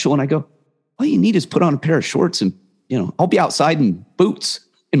perpetual. And I go, all you need is put on a pair of shorts and, I'll be outside in boots,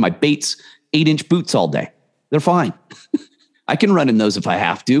 in my Bates 8-inch boots all day. They're fine. I can run in those if I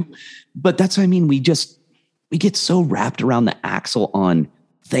have to. But that's what I mean. We get so wrapped around the axle on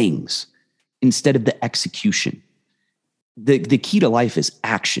things instead of the execution. The key to life is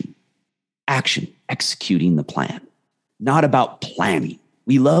action, executing the plan, not about planning.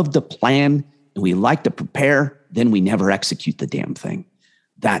 We love to plan and we like to prepare, then we never execute the damn thing.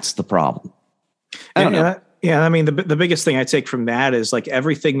 That's the problem. I don't know. Yeah, I mean, the biggest thing I take from that is like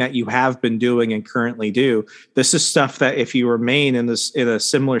everything that you have been doing and currently do. This is stuff that if you remain in a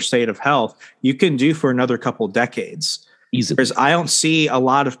similar state of health, you can do for another couple decades. Easily. Whereas I don't see a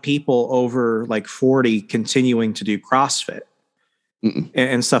lot of people over like 40 continuing to do CrossFit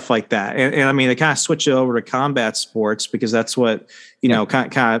and stuff like that. And I mean, they kind of switch it over to combat sports because that's what,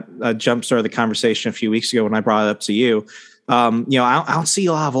 kind of jump started the conversation a few weeks ago when I brought it up to you. I don't see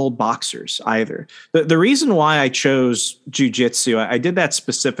a lot of old boxers either. The reason why I chose jiu-jitsu, I did that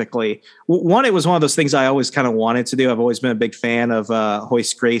specifically. One, it was one of those things I always kind of wanted to do. I've always been a big fan of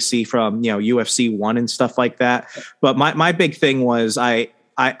Royce Gracie from UFC 1 and stuff like that. But my big thing was I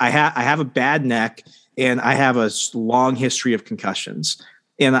have a bad neck and I have a long history of concussions.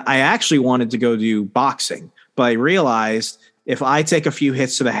 And I actually wanted to go do boxing, but I realized if I take a few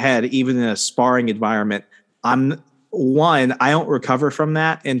hits to the head, even in a sparring environment, one, I don't recover from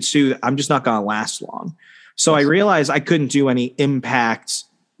that. And two, I'm just not going to last long. So I realized I couldn't do any impact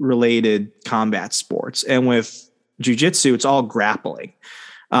related combat sports. And with jiu-jitsu, it's all grappling.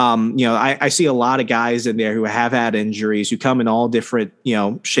 I see a lot of guys in there who have had injuries, who come in all different,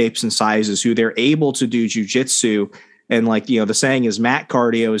 shapes and sizes, who they're able to do jiu-jitsu. And the saying is mat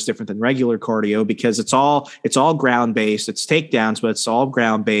cardio is different than regular cardio because it's all ground based. It's takedowns, but it's all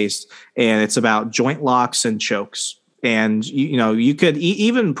ground based. And it's about joint locks and chokes. And, you could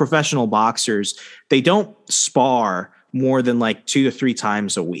even professional boxers, they don't spar more than like 2 to 3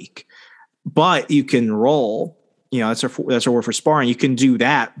 times a week, but you can roll, that's our word for sparring. You can do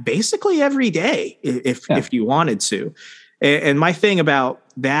that basically every day if you wanted to. And my thing about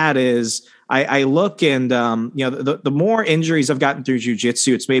that is I look and, the more injuries I've gotten through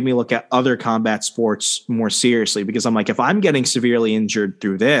jiu-jitsu, it's made me look at other combat sports more seriously because I'm like, if I'm getting severely injured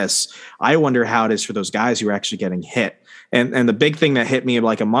through this, I wonder how it is for those guys who are actually getting hit. And the big thing that hit me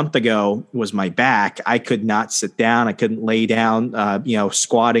like a month ago was my back. I could not sit down. I couldn't lay down,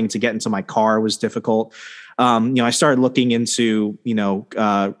 squatting to get into my car was difficult. I started looking into,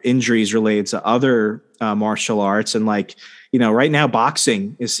 injuries related to other martial arts and right now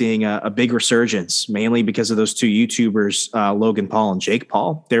boxing is seeing a big resurgence, mainly because of those 2 YouTubers, Logan Paul and Jake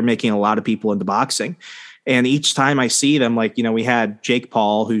Paul. They're making a lot of people into boxing. And each time I see them, we had Jake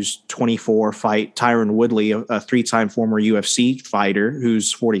Paul, who's 24, fight Tyron Woodley, a 3-time former UFC fighter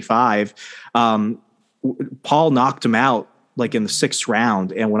who's 45. Paul knocked him out in the 6th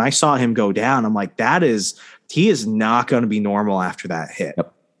round. And when I saw him go down, I'm like, he is not going to be normal after that hit.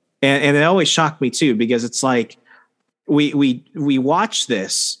 Yep. And it always shocked me too, because it's like, we watch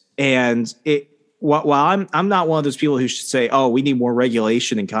this and while I'm not one of those people who should say, oh, we need more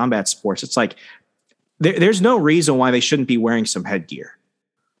regulation in combat sports. It's like, there's no reason why they shouldn't be wearing some headgear.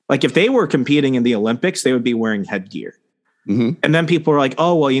 Like if they were competing in the Olympics, they would be wearing headgear. Mm-hmm. And then people are like,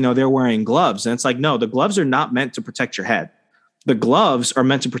 oh, well, they're wearing gloves. And it's like, no, the gloves are not meant to protect your head. The gloves are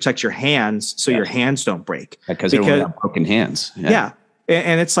meant to protect your hands so your hands don't break. Because they're wearing broken hands. Yeah.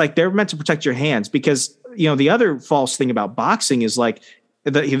 And it's like, they're meant to protect your hands because, the other false thing about boxing is like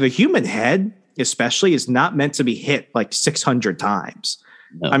the human head, especially, is not meant to be hit 600 times.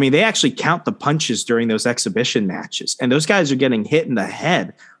 No. I mean, they actually count the punches during those exhibition matches, and those guys are getting hit in the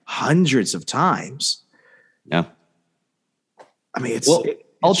head hundreds of times. Yeah. I mean,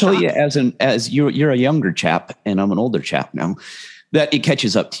 I'll tell you as you're a younger chap and I'm an older chap now, that it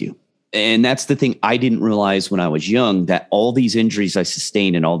catches up to you. And that's the thing I didn't realize when I was young, that all these injuries I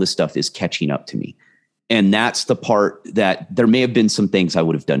sustained and all this stuff is catching up to me. And that's the part that there may have been some things I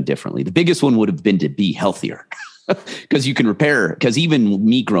would have done differently. The biggest one would have been to be healthier because you can repair. Because even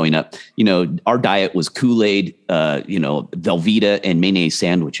me growing up, our diet was Kool-Aid, Velveeta and mayonnaise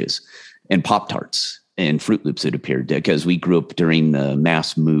sandwiches and Pop-Tarts and Fruit Loops, it appeared, because we grew up during the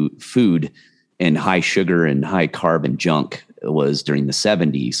mass food and high sugar and high carb and junk was during the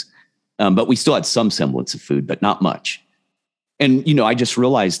 70s. But we still had some semblance of food, but not much. And, I just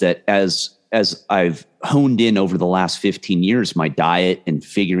realized that as I've honed in over the last 15 years, my diet and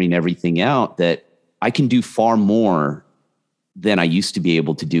figuring everything out, that I can do far more than I used to be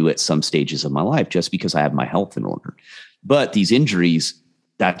able to do at some stages of my life, just because I have my health in order. But these injuries,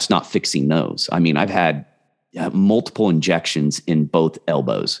 that's not fixing those. I mean, I've had multiple injections in both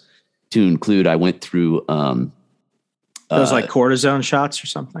elbows, to include, I went through those like cortisone shots or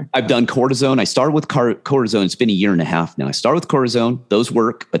something. I've done cortisone. I started with cortisone. It's been a year and a half now. I started with cortisone. Those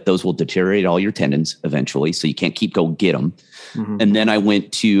work, but those will deteriorate all your tendons eventually. So you can't keep going get them. Mm-hmm. And then I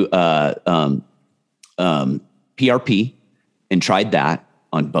went to PRP and tried that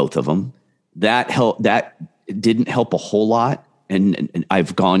on both of them. That helped. That didn't help a whole lot. And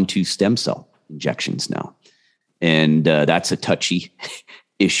I've gone to stem cell injections now. And that's a touchy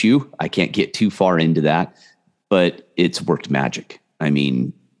issue. I can't get too far into that, but it's worked magic. I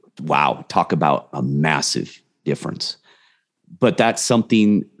mean, wow, talk about a massive difference. But that's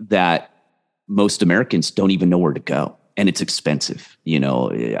something that most Americans don't even know where to go. And it's expensive.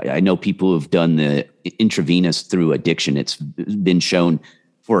 I know people who've done the intravenous through addiction. It's been shown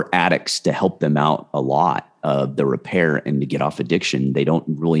for addicts to help them out a lot of the repair and to get off addiction. They don't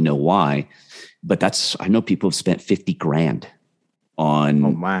really know why, but I know people have spent $50,000 on.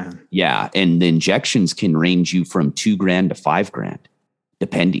 Oh man. Yeah. And the injections can range you from $2,000 to $5,000,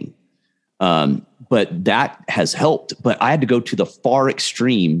 depending. But that has helped, but I had to go to the far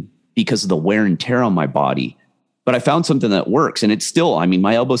extreme because of the wear and tear on my body. But I found something that works, and it's still,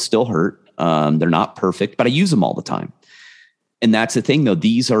 my elbows still hurt. They're not perfect, but I use them all the time. And that's the thing though.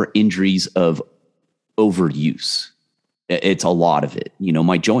 These are injuries of overuse. It's a lot of it.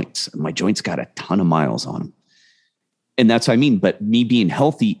 My joints got a ton of miles on them. And that's what I mean. But me being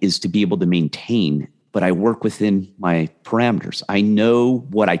healthy is to be able to maintain, but I work within my parameters. I know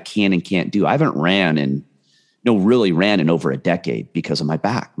what I can and can't do. I haven't ran in over a decade because of my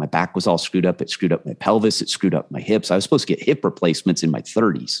back. My back was all screwed up. It screwed up my pelvis. It screwed up my hips. I was supposed to get hip replacements in my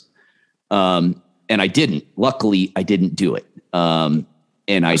 30s. And I didn't. Luckily, I didn't do it. And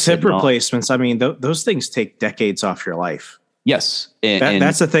hip replacements, those things take decades off your life. Yes.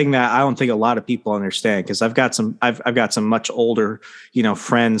 That's the thing that I don't think a lot of people understand, because I've got some much older,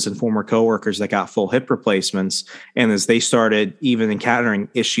 friends and former coworkers that got full hip replacements. And as they started even encountering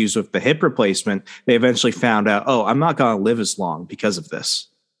issues with the hip replacement, they eventually found out, I'm not going to live as long because of this.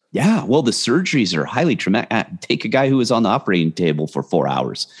 Yeah. Well, the surgeries are highly traumatic. Take a guy who was on the operating table for 4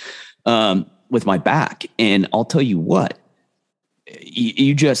 hours with my back. And I'll tell you what,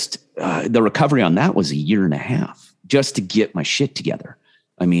 you just, the recovery on that was a year and a half. Just to get my shit together.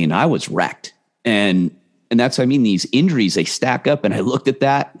 I was wrecked. And that's what these injuries, they stack up. And I looked at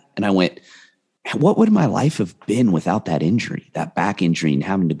that and I went, what would my life have been without that injury, that back injury, and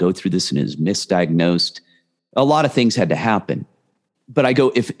having to go through this and is misdiagnosed? A lot of things had to happen. But I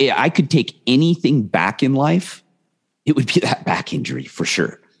go, if I could take anything back in life, it would be that back injury for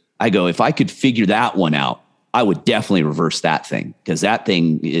sure. I go, if I could figure that one out, I would definitely reverse that thing, because that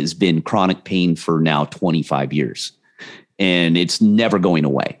thing has been chronic pain for now 25 years. And it's never going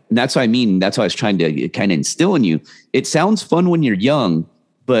away. And that's what I mean. That's what I was trying to kind of instill in you. It sounds fun when you're young,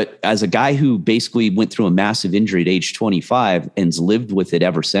 but as a guy who basically went through a massive injury at age 25 and's lived with it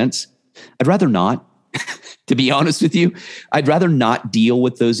ever since, I'd rather not, to be honest with you. I'd rather not deal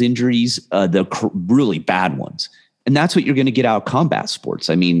with those injuries, the really bad ones. And that's what you're going to get out of combat sports.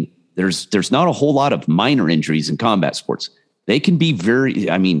 There's not a whole lot of minor injuries in combat sports. They can be very,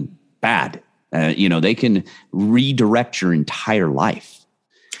 bad. They can redirect your entire life.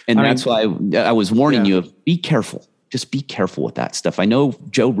 And that's why I was warning you of be careful. Just be careful with that stuff. I know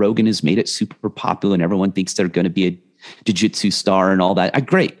Joe Rogan has made it super popular and everyone thinks they're going to be a jiu-jitsu star and all that.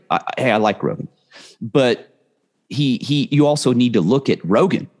 Great. I like Rogan. But you also need to look at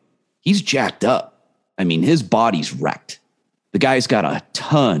Rogan. He's jacked up. His body's wrecked. The guy's got a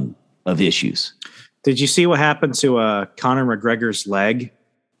ton of issues. Did you see what happened to Conor McGregor's leg?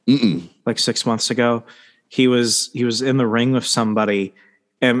 Like 6 months ago? He was in the ring with somebody,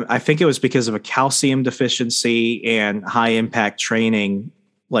 and I think it was because of a calcium deficiency and high impact training.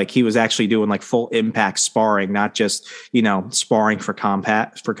 Like he was actually doing like full impact sparring, not just, sparring for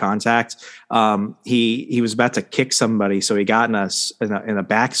contact. He was about to kick somebody. So he got in a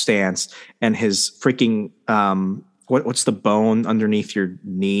back stance, and his freaking, what's the bone underneath your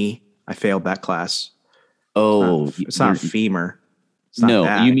knee? I failed that class. Oh, it's not femur.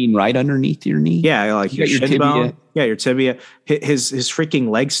 No, you mean right underneath your knee? Yeah, like your shin bone. Yeah, your tibia. His freaking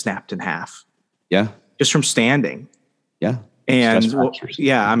leg snapped in half. Yeah, just from standing. Yeah, and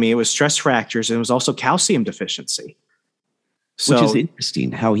it was stress fractures, and it was also calcium deficiency. Which is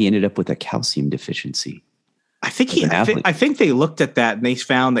interesting how he ended up with a calcium deficiency. I think they looked at that and they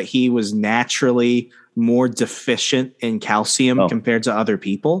found that he was naturally more deficient in calcium compared to other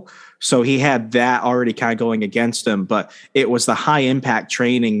people. So he had that already kind of going against him, but it was the high impact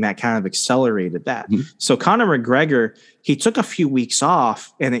training that kind of accelerated that. Mm-hmm. So Conor McGregor, he took a few weeks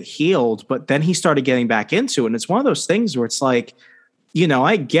off and it healed, but then he started getting back into it. And it's one of those things where it's like, you know,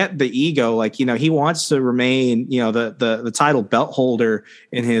 I get the ego, like, you know, he wants to remain, you know, the title belt holder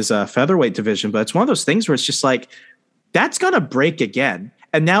in his featherweight division, but it's one of those things where it's just like, that's going to break again.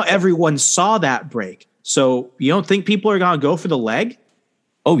 And now everyone saw that break. So you don't think people are going to go for the leg?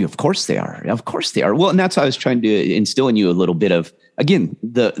 Oh, of course they are. Of course they are. Well, and that's why I was trying to instill in you a little bit of, again,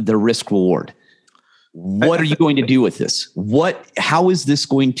 the risk reward. What are you going to do with this? How is this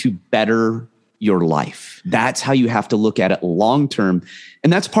going to better your life? That's how you have to look at it long term.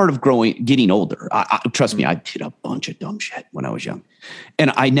 And that's part of getting older. Trust me, I did a bunch of dumb shit when I was young.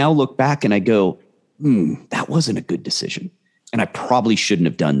 And I now look back and I go, that wasn't a good decision. And I probably shouldn't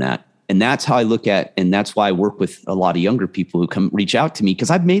have done that. And that's how I look at, and that's why I work with a lot of younger people who come reach out to me, because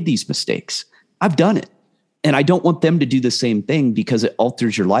I've made these mistakes. I've done it. And I don't want them to do the same thing because it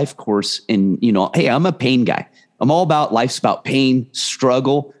alters your life course. And, you know, hey, I'm a pain guy. I'm all about life's about pain,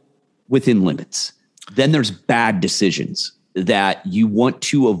 struggle within limits. Then there's bad decisions that you want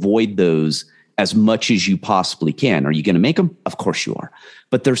to avoid those as much as you possibly can. Are you going to make them? Of course you are.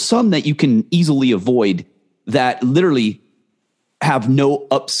 But there's some that you can easily avoid that literally have no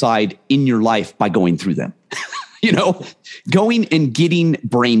upside in your life by going through them. You know, going and getting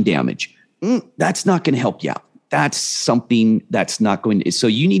brain damage. That's not going to help you out. That's something that's not going to. So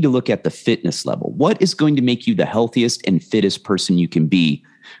you need to look at the fitness level. What is going to make you the healthiest and fittest person you can be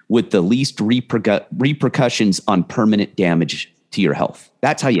with the least repercussions on permanent damage to your health?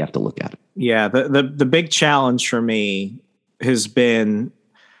 That's how you have to look at it. Yeah. The big challenge for me has been,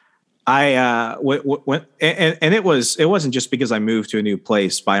 it wasn't just because I moved to a new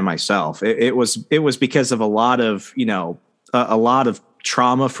place by myself. It was because of a lot of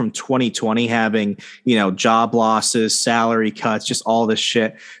trauma from 2020, having, you know, job losses, salary cuts, just all this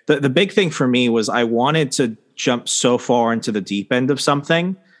shit. The big thing for me was I wanted to jump so far into the deep end of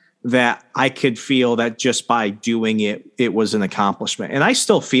something that I could feel that just by doing it, it was an accomplishment. And I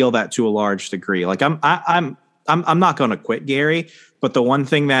still feel that to a large degree. Like I'm not going to quit, Gary. But the one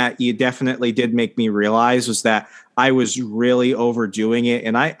thing that you definitely did make me realize was that I was really overdoing it.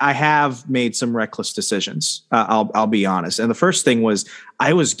 And I have made some reckless decisions. I'll be honest. And the first thing was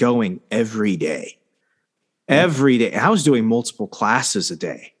I was going every day. Every day. I was doing multiple classes a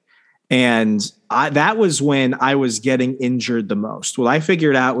day. And that was when I was getting injured the most. What I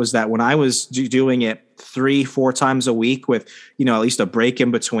figured out was that when I was doing it 3-4 times a week with, you know, at least a break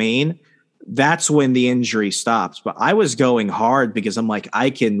in between, that's when the injury stops. But I was going hard because I'm like,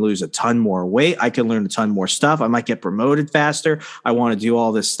 I can lose a ton more weight. I can learn a ton more stuff. I might get promoted faster. I want to do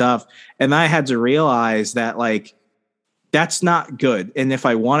all this stuff. And I had to realize that, like, that's not good. And if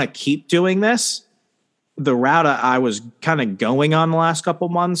I want to keep doing this, the route I was kind of going on the last couple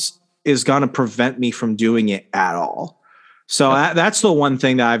months is going to prevent me from doing it at all. So that's the one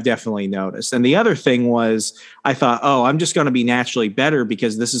thing that I've definitely noticed. And the other thing was I thought, I'm just going to be naturally better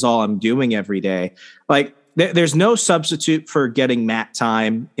because this is all I'm doing every day. Like there's no substitute for getting mat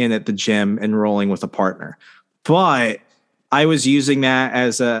time in at the gym and rolling with a partner. But I was using that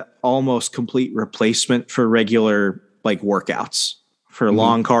as a almost complete replacement for regular like workouts, for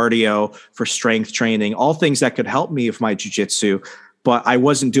long cardio, for strength training, all things that could help me with my jiu-jitsu. But I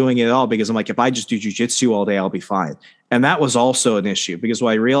wasn't doing it at all because I'm like, if I just do jiu-jitsu all day, I'll be fine. And that was also an issue because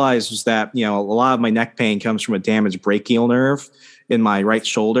what I realized was that, you know, a lot of my neck pain comes from a damaged brachial nerve in my right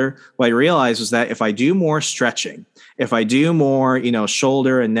shoulder. What I realized was that if I do more stretching, if I do more, you know,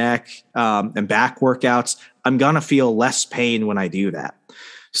 shoulder and neck and back workouts, I'm going to feel less pain when I do that.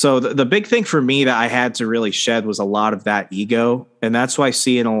 So the big thing for me that I had to really shed was a lot of that ego. And that's why I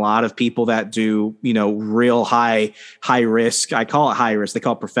see in a lot of people that do, you know, real high risk, I call it high risk, they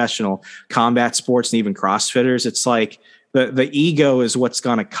call it professional combat sports and even CrossFitters. It's like the ego is what's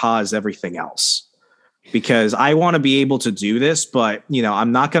going to cause everything else. Because I want to be able to do this, but, you know,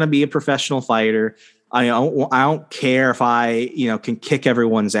 I'm not going to be a professional fighter. I don't care if I, you know, can kick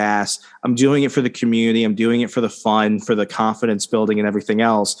everyone's ass. I'm doing it for the community. I'm doing it for the fun, for the confidence building and everything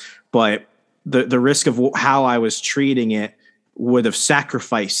else. But the risk of how I was treating it would have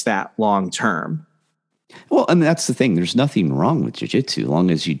sacrificed that long term. Well, and that's the thing. There's nothing wrong with jiu-jitsu as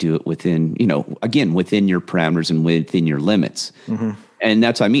long as you do it within, you know, again, within your parameters and within your limits. Mm-hmm. And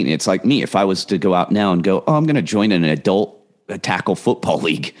that's what I mean. It's like me, if I was to go out now and go, I'm going to join an adult tackle football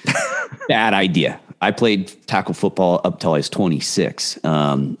league. Bad idea. I played tackle football up till I was 26.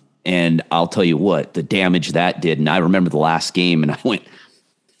 And I'll tell you what, the damage that did. And I remember the last game and I went,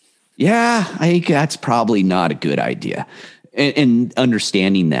 yeah, I think that's probably not a good idea. And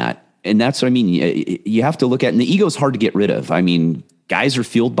understanding that. And that's what I mean. You have to look at, and the ego is hard to get rid of. I mean, guys are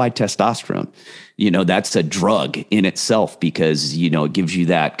fueled by testosterone. That's a drug in itself because, it gives you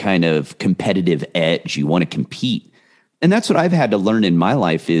that kind of competitive edge. You want to compete. And that's what I've had to learn in my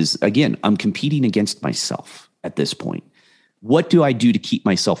life is, again, I'm competing against myself at this point. What do I do to keep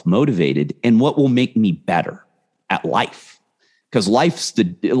myself motivated, and what will make me better at life? Because life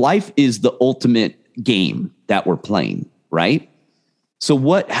is the ultimate game that we're playing, right?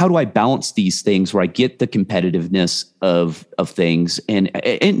 So how do I balance these things where I get the competitiveness of things? And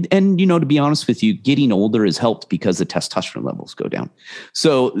to be honest with you, getting older has helped because the testosterone levels go down.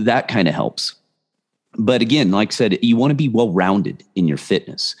 So that kind of helps. But again, like I said, you want to be well-rounded in your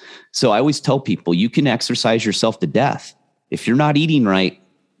fitness. So I always tell people you can exercise yourself to death. If you're not eating right,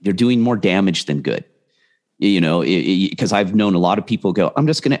 you're doing more damage than good. Because I've known a lot of people go, I'm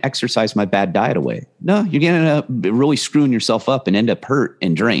just going to exercise my bad diet away. No, you're going to end up really screwing yourself up and end up hurt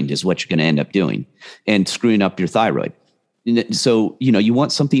and drained is what you're going to end up doing, and screwing up your thyroid. So, you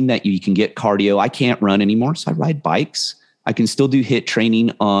want something that you can get cardio. I can't run anymore, so I ride bikes. I can still do HIIT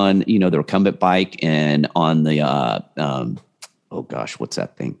training on, the recumbent bike and on the, what's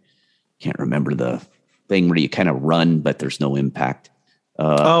that thing? Can't remember the thing where you kind of run, but there's no impact.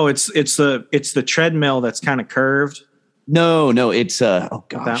 It's the treadmill that's kind of curved. No, it's that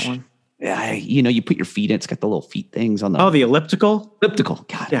one. Yeah, you put your feet in. It's got the little feet things on the. Oh, the elliptical.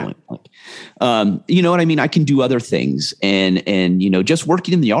 God, yeah. You know what I mean? I can do other things, and just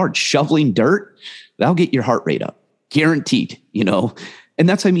working in the yard, shoveling dirt, that'll get your heart rate up, guaranteed. And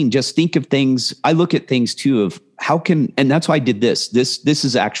that's what I mean. Just think of things. I look at things too of and that's why I did this. This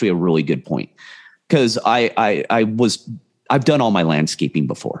is actually a really good point because I've done all my landscaping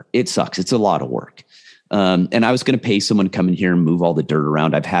before. It sucks. It's a lot of work. And I was going to pay someone to come in here and move all the dirt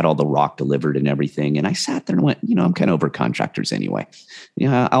around. I've had all the rock delivered and everything. And I sat there and went, I'm kind of over contractors anyway.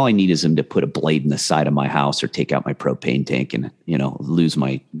 All I need is them to put a blade in the side of my house or take out my propane tank and, lose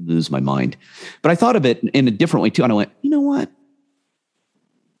my mind. But I thought of it in a different way too. And I went, you know what?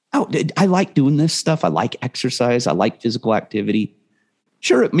 I like doing this stuff. I like exercise. I like physical activity.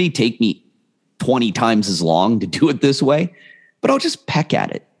 Sure, it may take me 20 times as long to do it this way, but I'll just peck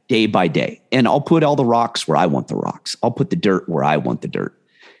at it day by day. And I'll put all the rocks where I want the rocks. I'll put the dirt where I want the dirt.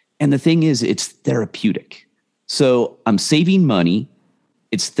 And the thing is, it's therapeutic. So I'm saving money,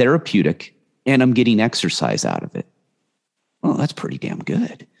 it's therapeutic, and I'm getting exercise out of it. Well, that's pretty damn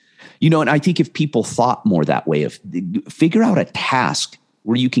good. And I think if people thought more that way, figure out a task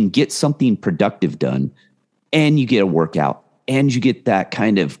where you can get something productive done and you get a workout and you get that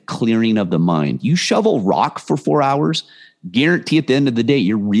kind of clearing of the mind. You shovel rock for 4 hours, guarantee at the end of the day,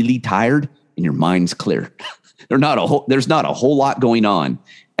 you're really tired and your mind's clear. There's not a whole lot going on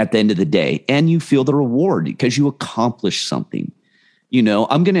at the end of the day. And you feel the reward because you accomplished something.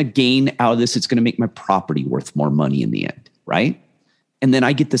 I'm going to gain out of this. It's going to make my property worth more money in the end. Right. And then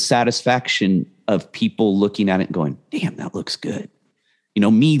I get the satisfaction of people looking at it and going, damn, that looks good.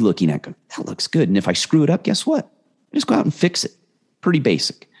 Me looking at it, that looks good. And if I screw it up, guess what? I just go out and fix it. Pretty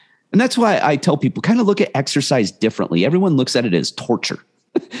basic. And that's why I tell people kind of look at exercise differently. Everyone looks at it as torture.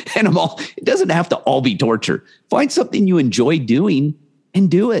 And it doesn't have to all be torture. Find something you enjoy doing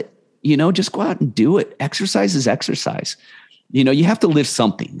and do it. Just go out and do it. Exercise is exercise. You have to lift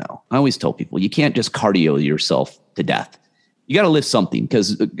something though. I always tell people you can't just cardio yourself to death. You got to lift something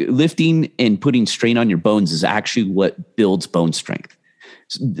because lifting and putting strain on your bones is actually what builds bone strength.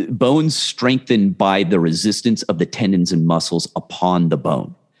 Bones strengthened by the resistance of the tendons and muscles upon the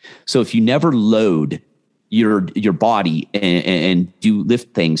bone. So if you never load your body and do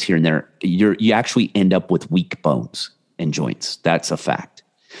lift things here and there, you actually end up with weak bones and joints. That's a fact.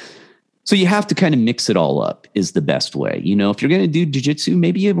 So you have to kind of mix it all up is the best way. If you're going to do jiu-jitsu,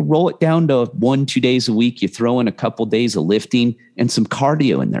 maybe you roll it down to 1-2 days a week. You throw in a couple days of lifting and some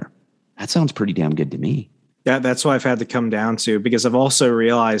cardio in there. That sounds pretty damn good to me. Yeah, that's what I've had to come down to because I've also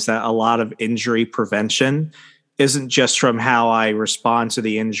realized that a lot of injury prevention isn't just from how I respond to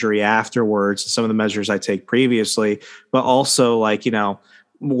the injury afterwards, some of the measures I take previously, but also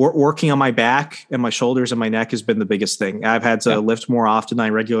working on my back and my shoulders and my neck has been the biggest thing. I've had to lift more often than I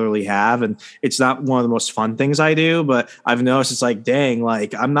regularly have. And it's not one of the most fun things I do, but I've noticed it's like, dang,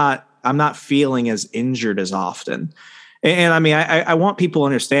 I'm not feeling as injured as often. And I mean, I want people to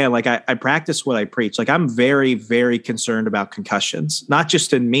understand, like, I practice what I preach. Like, I'm very, very concerned about concussions, not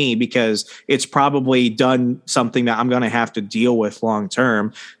just in me, because it's probably done something that I'm going to have to deal with long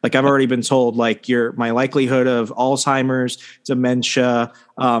term. Like, I've already been told, like, my likelihood of Alzheimer's, dementia,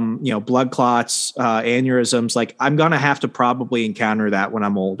 blood clots, aneurysms, like, I'm going to have to probably encounter that when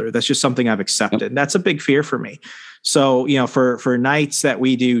I'm older. That's just something I've accepted. Yep. That's a big fear for me. So, for nights that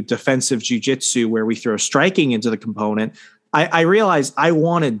we do defensive jujitsu where we throw striking into the component, I realize I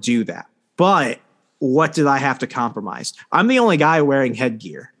want to do that. But what did I have to compromise? I'm the only guy wearing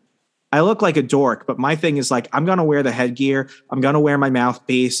headgear. I look like a dork, but my thing is, like, I'm going to wear the headgear. I'm going to wear my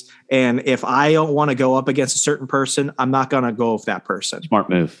mouthpiece. And if I don't want to go up against a certain person, I'm not going to go with that person.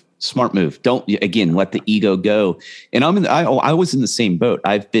 Smart move. Don't, again, let the ego go. And I was in the same boat.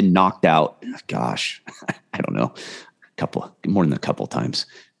 I've been knocked out. Gosh, I don't know, more than a couple times,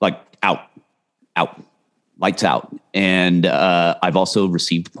 like out, lights out. And I've also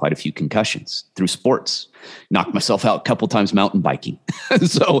received quite a few concussions through sports. Knocked myself out a couple times mountain biking.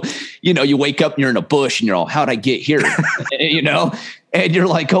 So, you wake up and you're in a bush and you're all, how'd I get here? And you're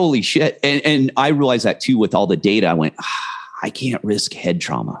like, holy shit. And I realized that too, with all the data. I went, I can't risk head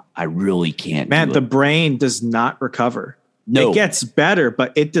trauma. I really can't. Man, the brain does not recover. No. It gets better,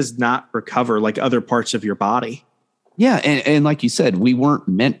 but it does not recover like other parts of your body. Yeah. And like you said, we weren't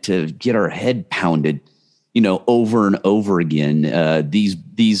meant to get our head pounded, over and over again. These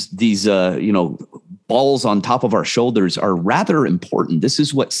balls on top of our shoulders are rather important. This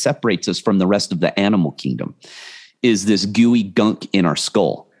is what separates us from the rest of the animal kingdom, is this gooey gunk in our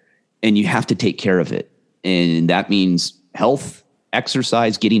skull. And you have to take care of it. And that means health,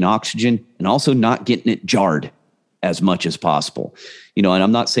 exercise, getting oxygen, and also not getting it jarred as much as possible. And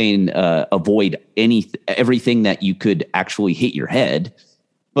I'm not saying avoid everything that you could actually hit your head,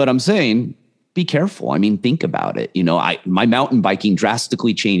 but I'm saying be careful. I mean, think about it. My mountain biking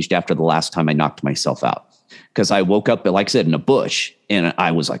drastically changed after the last time I knocked myself out, because I woke up, like I said, in a bush, and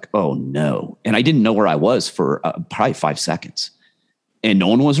I was like, oh no. And I didn't know where I was for probably 5 seconds, and no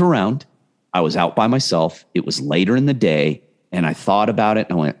one was around. I was out by myself. It was later in the day, and I thought about it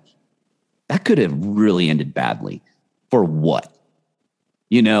and I went, that could have really ended badly. For what?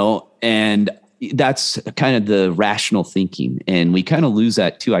 And that's kind of the rational thinking. And we kind of lose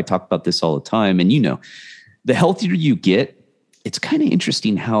that too. I talk about this all the time. And the healthier you get, it's kind of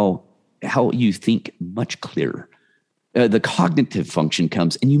interesting how you think much clearer. The cognitive function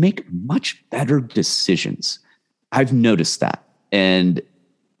comes and you make much better decisions. I've noticed that. And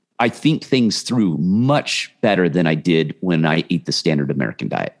I think things through much better than I did when I ate the standard American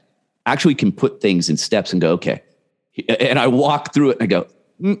diet. I actually can put things in steps and go, okay. And I walk through it and I go,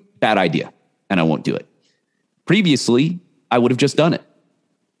 bad idea. And I won't do it. Previously, I would have just done it.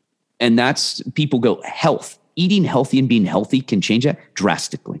 And that's, people go, health, eating healthy and being healthy can change that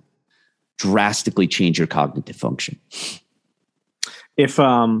drastically change your cognitive function. If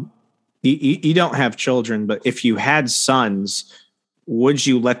you don't have children, but if you had sons, would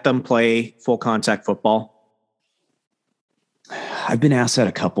you let them play full contact football? I've been asked that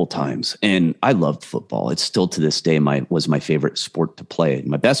a couple times, and I loved football. It's still to this day was my favorite sport to play.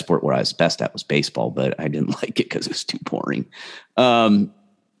 My best sport, where I was best at, was baseball, but I didn't like it because it was too boring.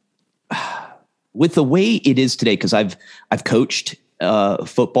 With the way it is today, because I've coached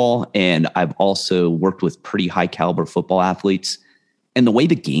football, and I've also worked with pretty high caliber football athletes, and the way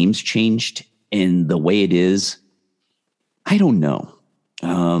the game's changed and the way it is, I don't know.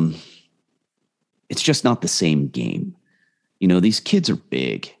 It's just not the same game. These kids are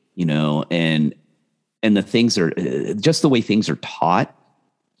big, and the things are just the way things are taught.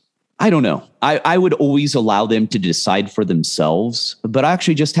 I don't know. I would always allow them to decide for themselves. But I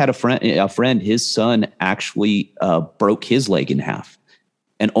actually just had a friend, his son actually broke his leg in half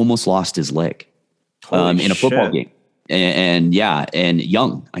and almost lost his leg in a football game. And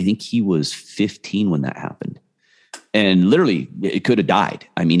young. I think he was 15 when that happened. And literally, it could have died.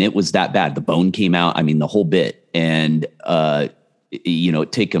 I mean, it was that bad. The bone came out. I mean, the whole bit. And,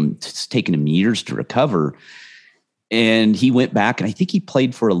 it's taken him years to recover. And he went back, and I think he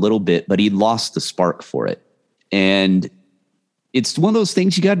played for a little bit, but he lost the spark for it. And it's one of those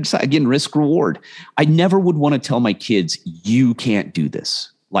things you got to decide, again, risk reward. I never would want to tell my kids, you can't do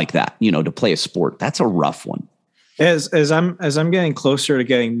this like that, to play a sport. That's a rough one. As I'm getting closer to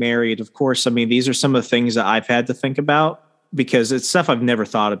getting married, of course, I mean, these are some of the things that I've had to think about. because it's stuff I've never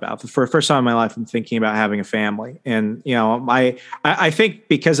thought about. For the first time in my life, I'm thinking about having a family. And, I think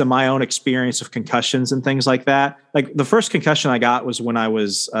because of my own experience of concussions and things like that, like the first concussion I got was when I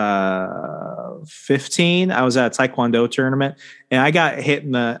was 15. I was at a Taekwondo tournament and I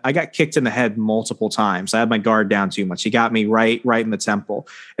got kicked in the head multiple times. I had my guard down too much. He got me right in the temple.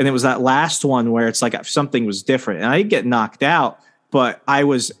 And it was that last one where it's like something was different and I didn't get knocked out, but I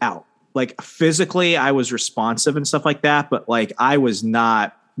was out. Like physically I was responsive and stuff like that, but like I was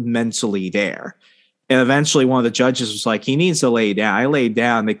not mentally there. And eventually one of the judges was like, he needs to lay down. I laid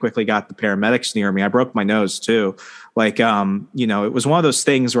down. They quickly got the paramedics near me. I broke my nose too. Like, it was one of those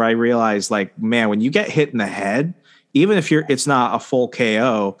things where I realized like, man, when you get hit in the head, even if it's not a full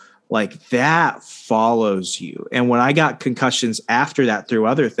KO, like that follows you. And when I got concussions after that through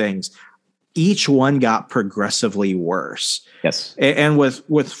other things, each one got progressively worse. Yes. And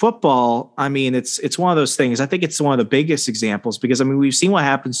with football, I mean, it's one of those things. I think it's one of the biggest examples because, I mean, we've seen what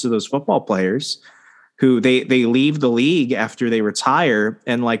happens to those football players who they leave the league after they retire.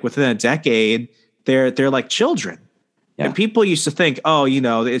 And like within a decade, they're like children. Yeah. And people used to think,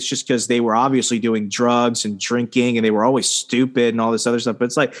 it's just because they were obviously doing drugs and drinking and they were always stupid and all this other stuff. But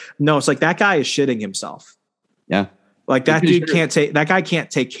it's like, no, it's like that guy is shitting himself. Yeah. Like that guy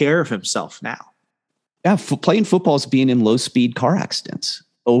can't take care of himself now. Yeah. Playing football is being in low speed car accidents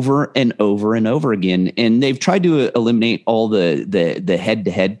over and over and over again. And they've tried to eliminate all the head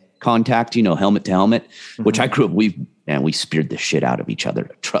to head contact, helmet to helmet, which I grew up, we speared the shit out of each other.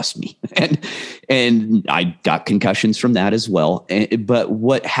 Trust me. And I got concussions from that as well. But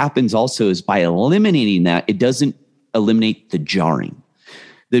what happens also is by eliminating that, it doesn't eliminate the jarring.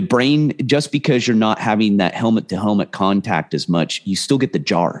 The brain, just because you're not having that helmet to helmet contact as much, you still get the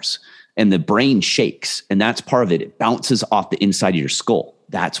jars and the brain shakes. And that's part of it. It bounces off the inside of your skull.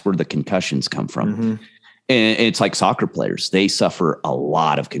 That's where the concussions come from. Mm-hmm. And it's like soccer players. They suffer a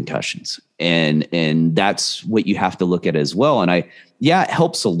lot of concussions. And that's what you have to look at as well. And it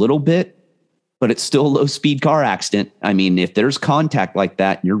helps a little bit, but it's still a low speed car accident. I mean, if there's contact like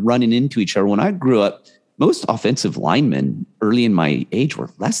that, and you're running into each other. When I grew up, most offensive linemen early in my age were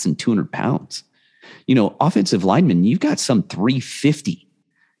less than 200 pounds. Offensive linemen, you've got some 350.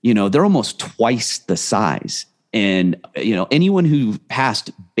 They're almost twice the size. And, anyone who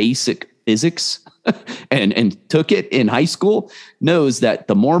passed basic physics and took it in high school knows that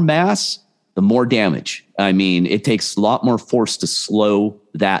the more mass, the more damage. I mean, it takes a lot more force to slow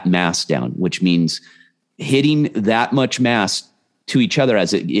that mass down, which means hitting that much mass to each other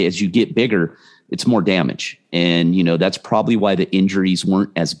as you get bigger, it's more damage. And, that's probably why the injuries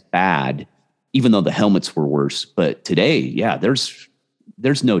weren't as bad, even though the helmets were worse. But today,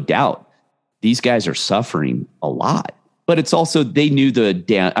 there's no doubt these guys are suffering a lot. But it's also, they knew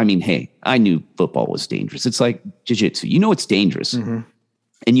I knew football was dangerous. It's like jiu-jitsu. It's dangerous. Mm-hmm.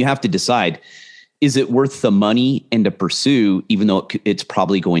 And you have to decide, is it worth the money and to pursue, even though it's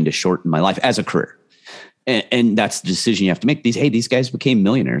probably going to shorten my life as a career? And that's the decision you have to make. These guys became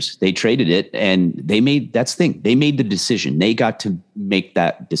millionaires. They traded it and they made the decision. They got to make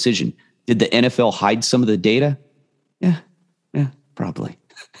that decision. Did the NFL hide some of the data? Yeah, probably.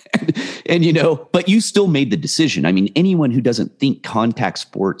 But you still made the decision. I mean, anyone who doesn't think contact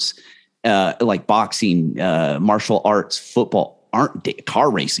sports, like boxing, martial arts, football,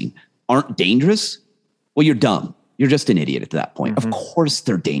 car racing aren't dangerous, well, you're dumb. You're just an idiot at that point. Mm-hmm. Of course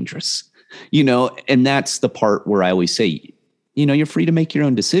they're dangerous. And that's the part where I always say, you're free to make your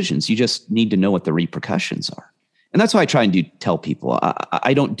own decisions. You just need to know what the repercussions are. And that's why I try and tell people,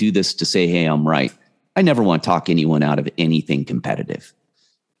 I don't do this to say, hey, I'm right. I never want to talk anyone out of anything competitive,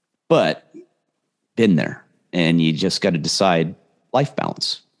 but been there, and you just got to decide life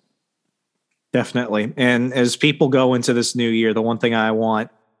balance. Definitely. And as people go into this new year, the one thing I want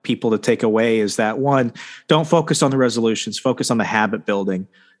people to take away is that, one, don't focus on the resolutions, focus on the habit building.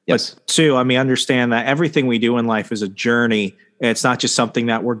 Yes. But two, understand that everything we do in life is a journey. It's not just something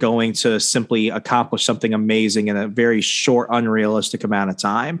that we're going to simply accomplish something amazing in a very short, unrealistic amount of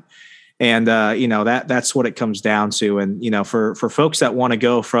time. And, that's what it comes down to. And, for folks that want to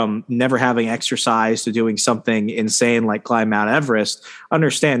go from never having exercise to doing something insane like climb Mount Everest,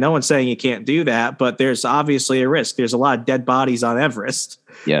 understand no one's saying you can't do that, but there's obviously a risk. There's a lot of dead bodies on Everest.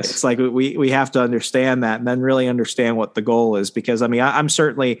 Yes. It's like we have to understand that and then really understand what the goal is, because I'm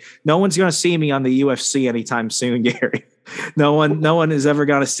certainly, no one's going to see me on the UFC anytime soon, Gary. No one is ever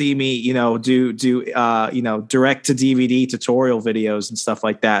going to see me, do direct to DVD tutorial videos and stuff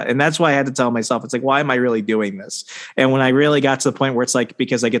like that. And that's why I had to tell myself, it's like, why am I really doing this? And when I really got to the point where it's like,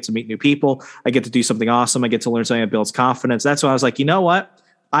 because I get to meet new people, I get to do something awesome, I get to learn something that builds confidence. That's when I was like, you know what?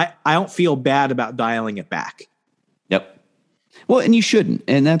 I don't feel bad about dialing it back. Yep. Well, and you shouldn't.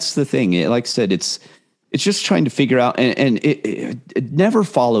 And that's the thing. Like I said, it's just trying to figure out and it never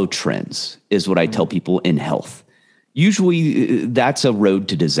follow trends is what I tell people in health. Usually that's a road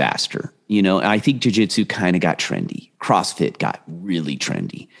to disaster. You know, I think jiu-jitsu kind of got trendy. CrossFit got really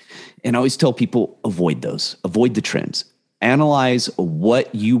trendy. And I always tell people, avoid those, avoid the trends. Analyze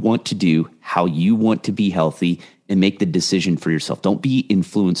what you want to do, how you want to be healthy, and make the decision for yourself. Don't be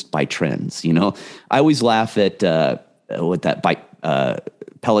influenced by trends. You know, I always laugh at what that bike,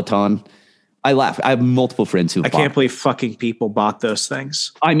 Peloton. I laugh. I have multiple friends who I can't believe fucking people bought those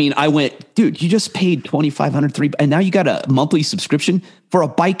things. I mean, I went, dude, you just paid $2,500, and now you got a monthly subscription for a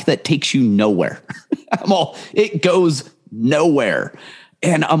bike that takes you nowhere. It goes nowhere.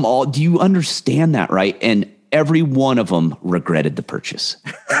 And do you understand that, right? And every one of them regretted the purchase.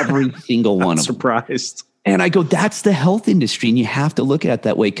 Every single one of them. Surprised. And I go, that's the health industry. And you have to look at it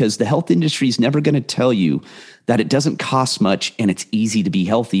that way because the health industry is never going to tell you that it doesn't cost much and it's easy to be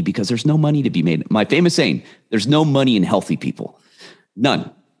healthy because there's no money to be made. My famous saying, there's no money in healthy people.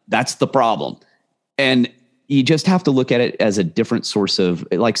 None. That's the problem. And you just have to look at it as a different source of,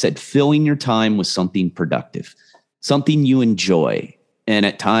 like I said, filling your time with something productive, something you enjoy. And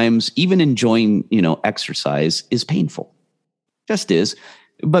at times, even enjoying, exercise is painful. Just is.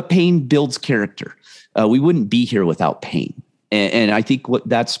 But pain builds character. We wouldn't be here without pain. And I think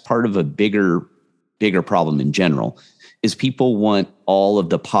that's part of a bigger problem in general is people want all of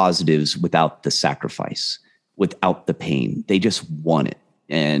the positives without the sacrifice, without the pain. They just want it.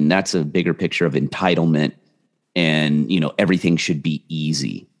 And that's a bigger picture of entitlement and, everything should be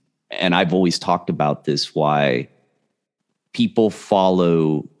easy. And I've always talked about this, why people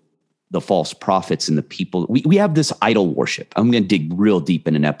follow the false prophets and the people. We have this idol worship. I'm going to dig real deep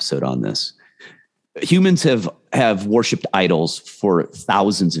in an episode on this. Humans have worshipped idols for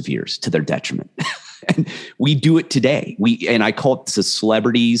thousands of years to their detriment. And we do it today. And I call it the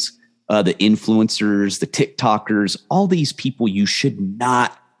celebrities, the influencers, the TikTokers, all these people you should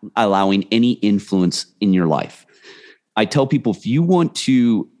not allowing any influence in your life. I tell people, if you want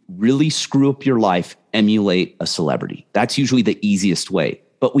to really screw up your life, emulate a celebrity. That's usually the easiest way.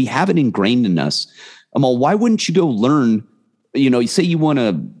 But we have it ingrained in us. Why wouldn't you go learn? You say you want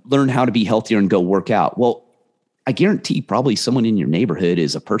to learn how to be healthier and go work out. Well, I guarantee probably someone in your neighborhood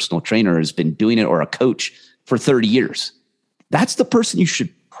is a personal trainer, has been doing it, or a coach for 30 years. That's the person you should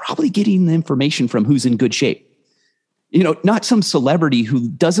probably getting the information from, who's in good shape. Not some celebrity who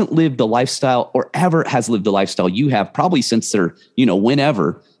doesn't live the lifestyle or ever has lived the lifestyle you have, probably since they're,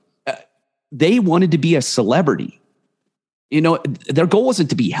 whenever. They wanted to be a celebrity. Their goal wasn't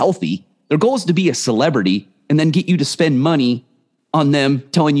to be healthy. Their goal is to be a celebrity and then get you to spend money on them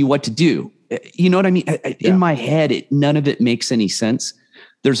telling you what to do. You know what I mean? In my head, none of it makes any sense.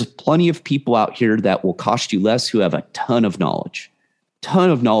 There's plenty of people out here that will cost you less who have a ton of knowledge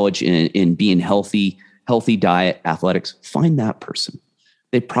in being healthy diet, athletics. Find that person.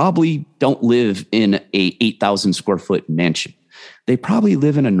 They probably don't live in a 8,000 square foot mansion. They probably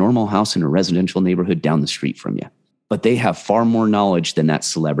live in a normal house in a residential neighborhood down the street from you, but they have far more knowledge than that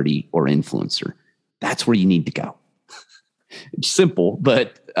celebrity or influencer. That's where you need to go. It's simple,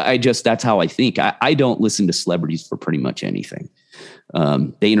 but that's how I think. I don't listen to celebrities for pretty much anything.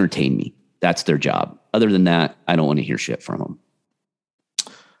 They entertain me. That's their job. Other than that, I don't want to hear shit from them.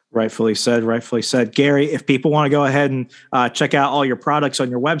 Rightfully said. Gary, if people want to go ahead and check out all your products on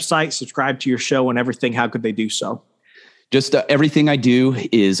your website, subscribe to your show and everything, how could they do so? Just everything I do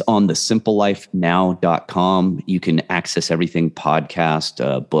is on the simplelifenow.com. You can access everything,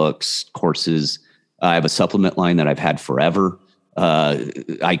 podcast, books, courses. I have a supplement line that I've had forever.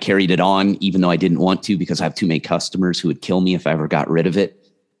 I carried it on even though I didn't want to, because I have too many customers who would kill me if I ever got rid of it.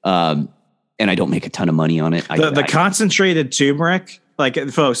 And I don't make a ton of money on it. The concentrated turmeric, like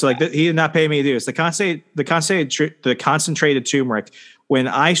folks, he did not pay me to do this. The concentrated turmeric. When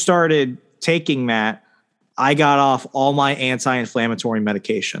I started taking that, I got off all my anti-inflammatory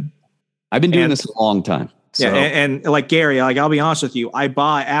medication. I've been doing this a long time. So. Yeah. And like Gary, I'll be honest with you.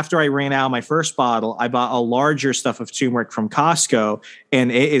 After I ran out of my first bottle, I bought a larger stuff of turmeric from Costco,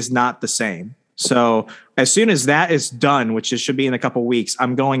 and it is not the same. So as soon as that is done, which should be in a couple of weeks,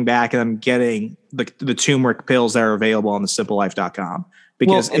 I'm going back and I'm getting the turmeric pills that are available on the simplelife.com,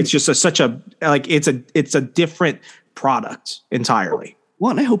 because it's just it's a different product entirely.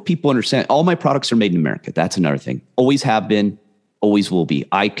 Well, and I hope people understand all my products are made in America. That's another thing. Always have been, always will be.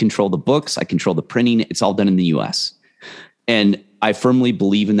 I control the books. I control the printing. It's all done in the US. And I firmly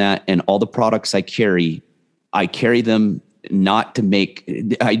believe in that. And all the products I carry them not to make,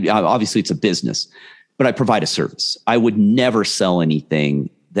 obviously it's a business, but I provide a service. I would never sell anything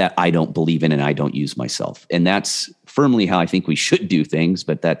that I don't believe in and I don't use myself. And that's firmly how I think we should do things,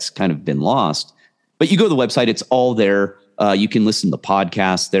 but that's kind of been lost. But you go to the website, it's all there. You can listen to the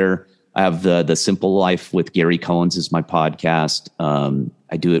podcast there. I have the Simple Life with Gary Collins is my podcast.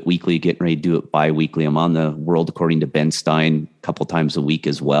 I do it weekly, getting ready to do it bi-weekly. I'm on the World According to Ben Stein a couple times a week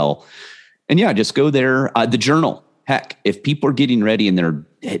as well. And yeah, just go there. The journal, heck, if people are getting ready and they're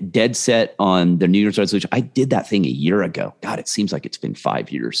dead set on their New Year's resolution, I did that thing a year ago. God, it seems like it's been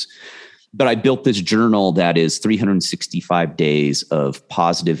 5 years. But I built this journal that is 365 days of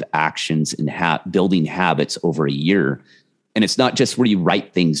positive actions and building habits over a year. And it's not just where you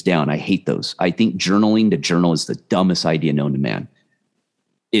write things down. I hate those. I think journaling to journal is the dumbest idea known to man.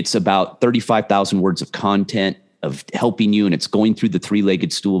 It's about 35,000 words of content of helping you. And it's going through the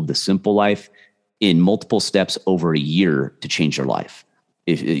three-legged stool of the Simple Life in multiple steps over a year to change your life.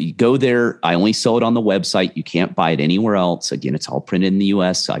 If you go there, I only sell it on the website. You can't buy it anywhere else. Again, it's all printed in the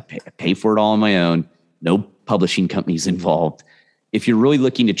US. I pay for it all on my own. No publishing companies involved. If you're really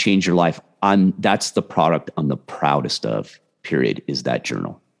looking to change your life, that's the product I'm the proudest of, period, is that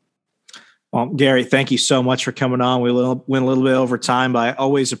journal. Well, Gary, thank you so much for coming on. We went a little bit over time, but I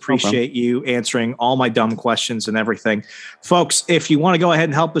always appreciate you answering all my dumb questions and everything. Folks, if you want to go ahead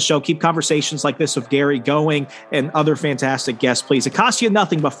and help the show, keep conversations like this with Gary going and other fantastic guests, please. It costs you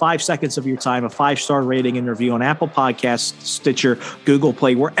nothing but 5 seconds of your time, a 5-star rating and review on Apple Podcasts, Stitcher, Google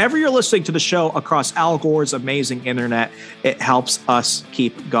Play, wherever you're listening to the show across Al Gore's amazing internet. It helps us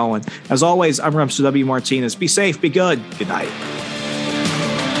keep going. As always, I'm Remso W. Martinez. Be safe, be good. Good night.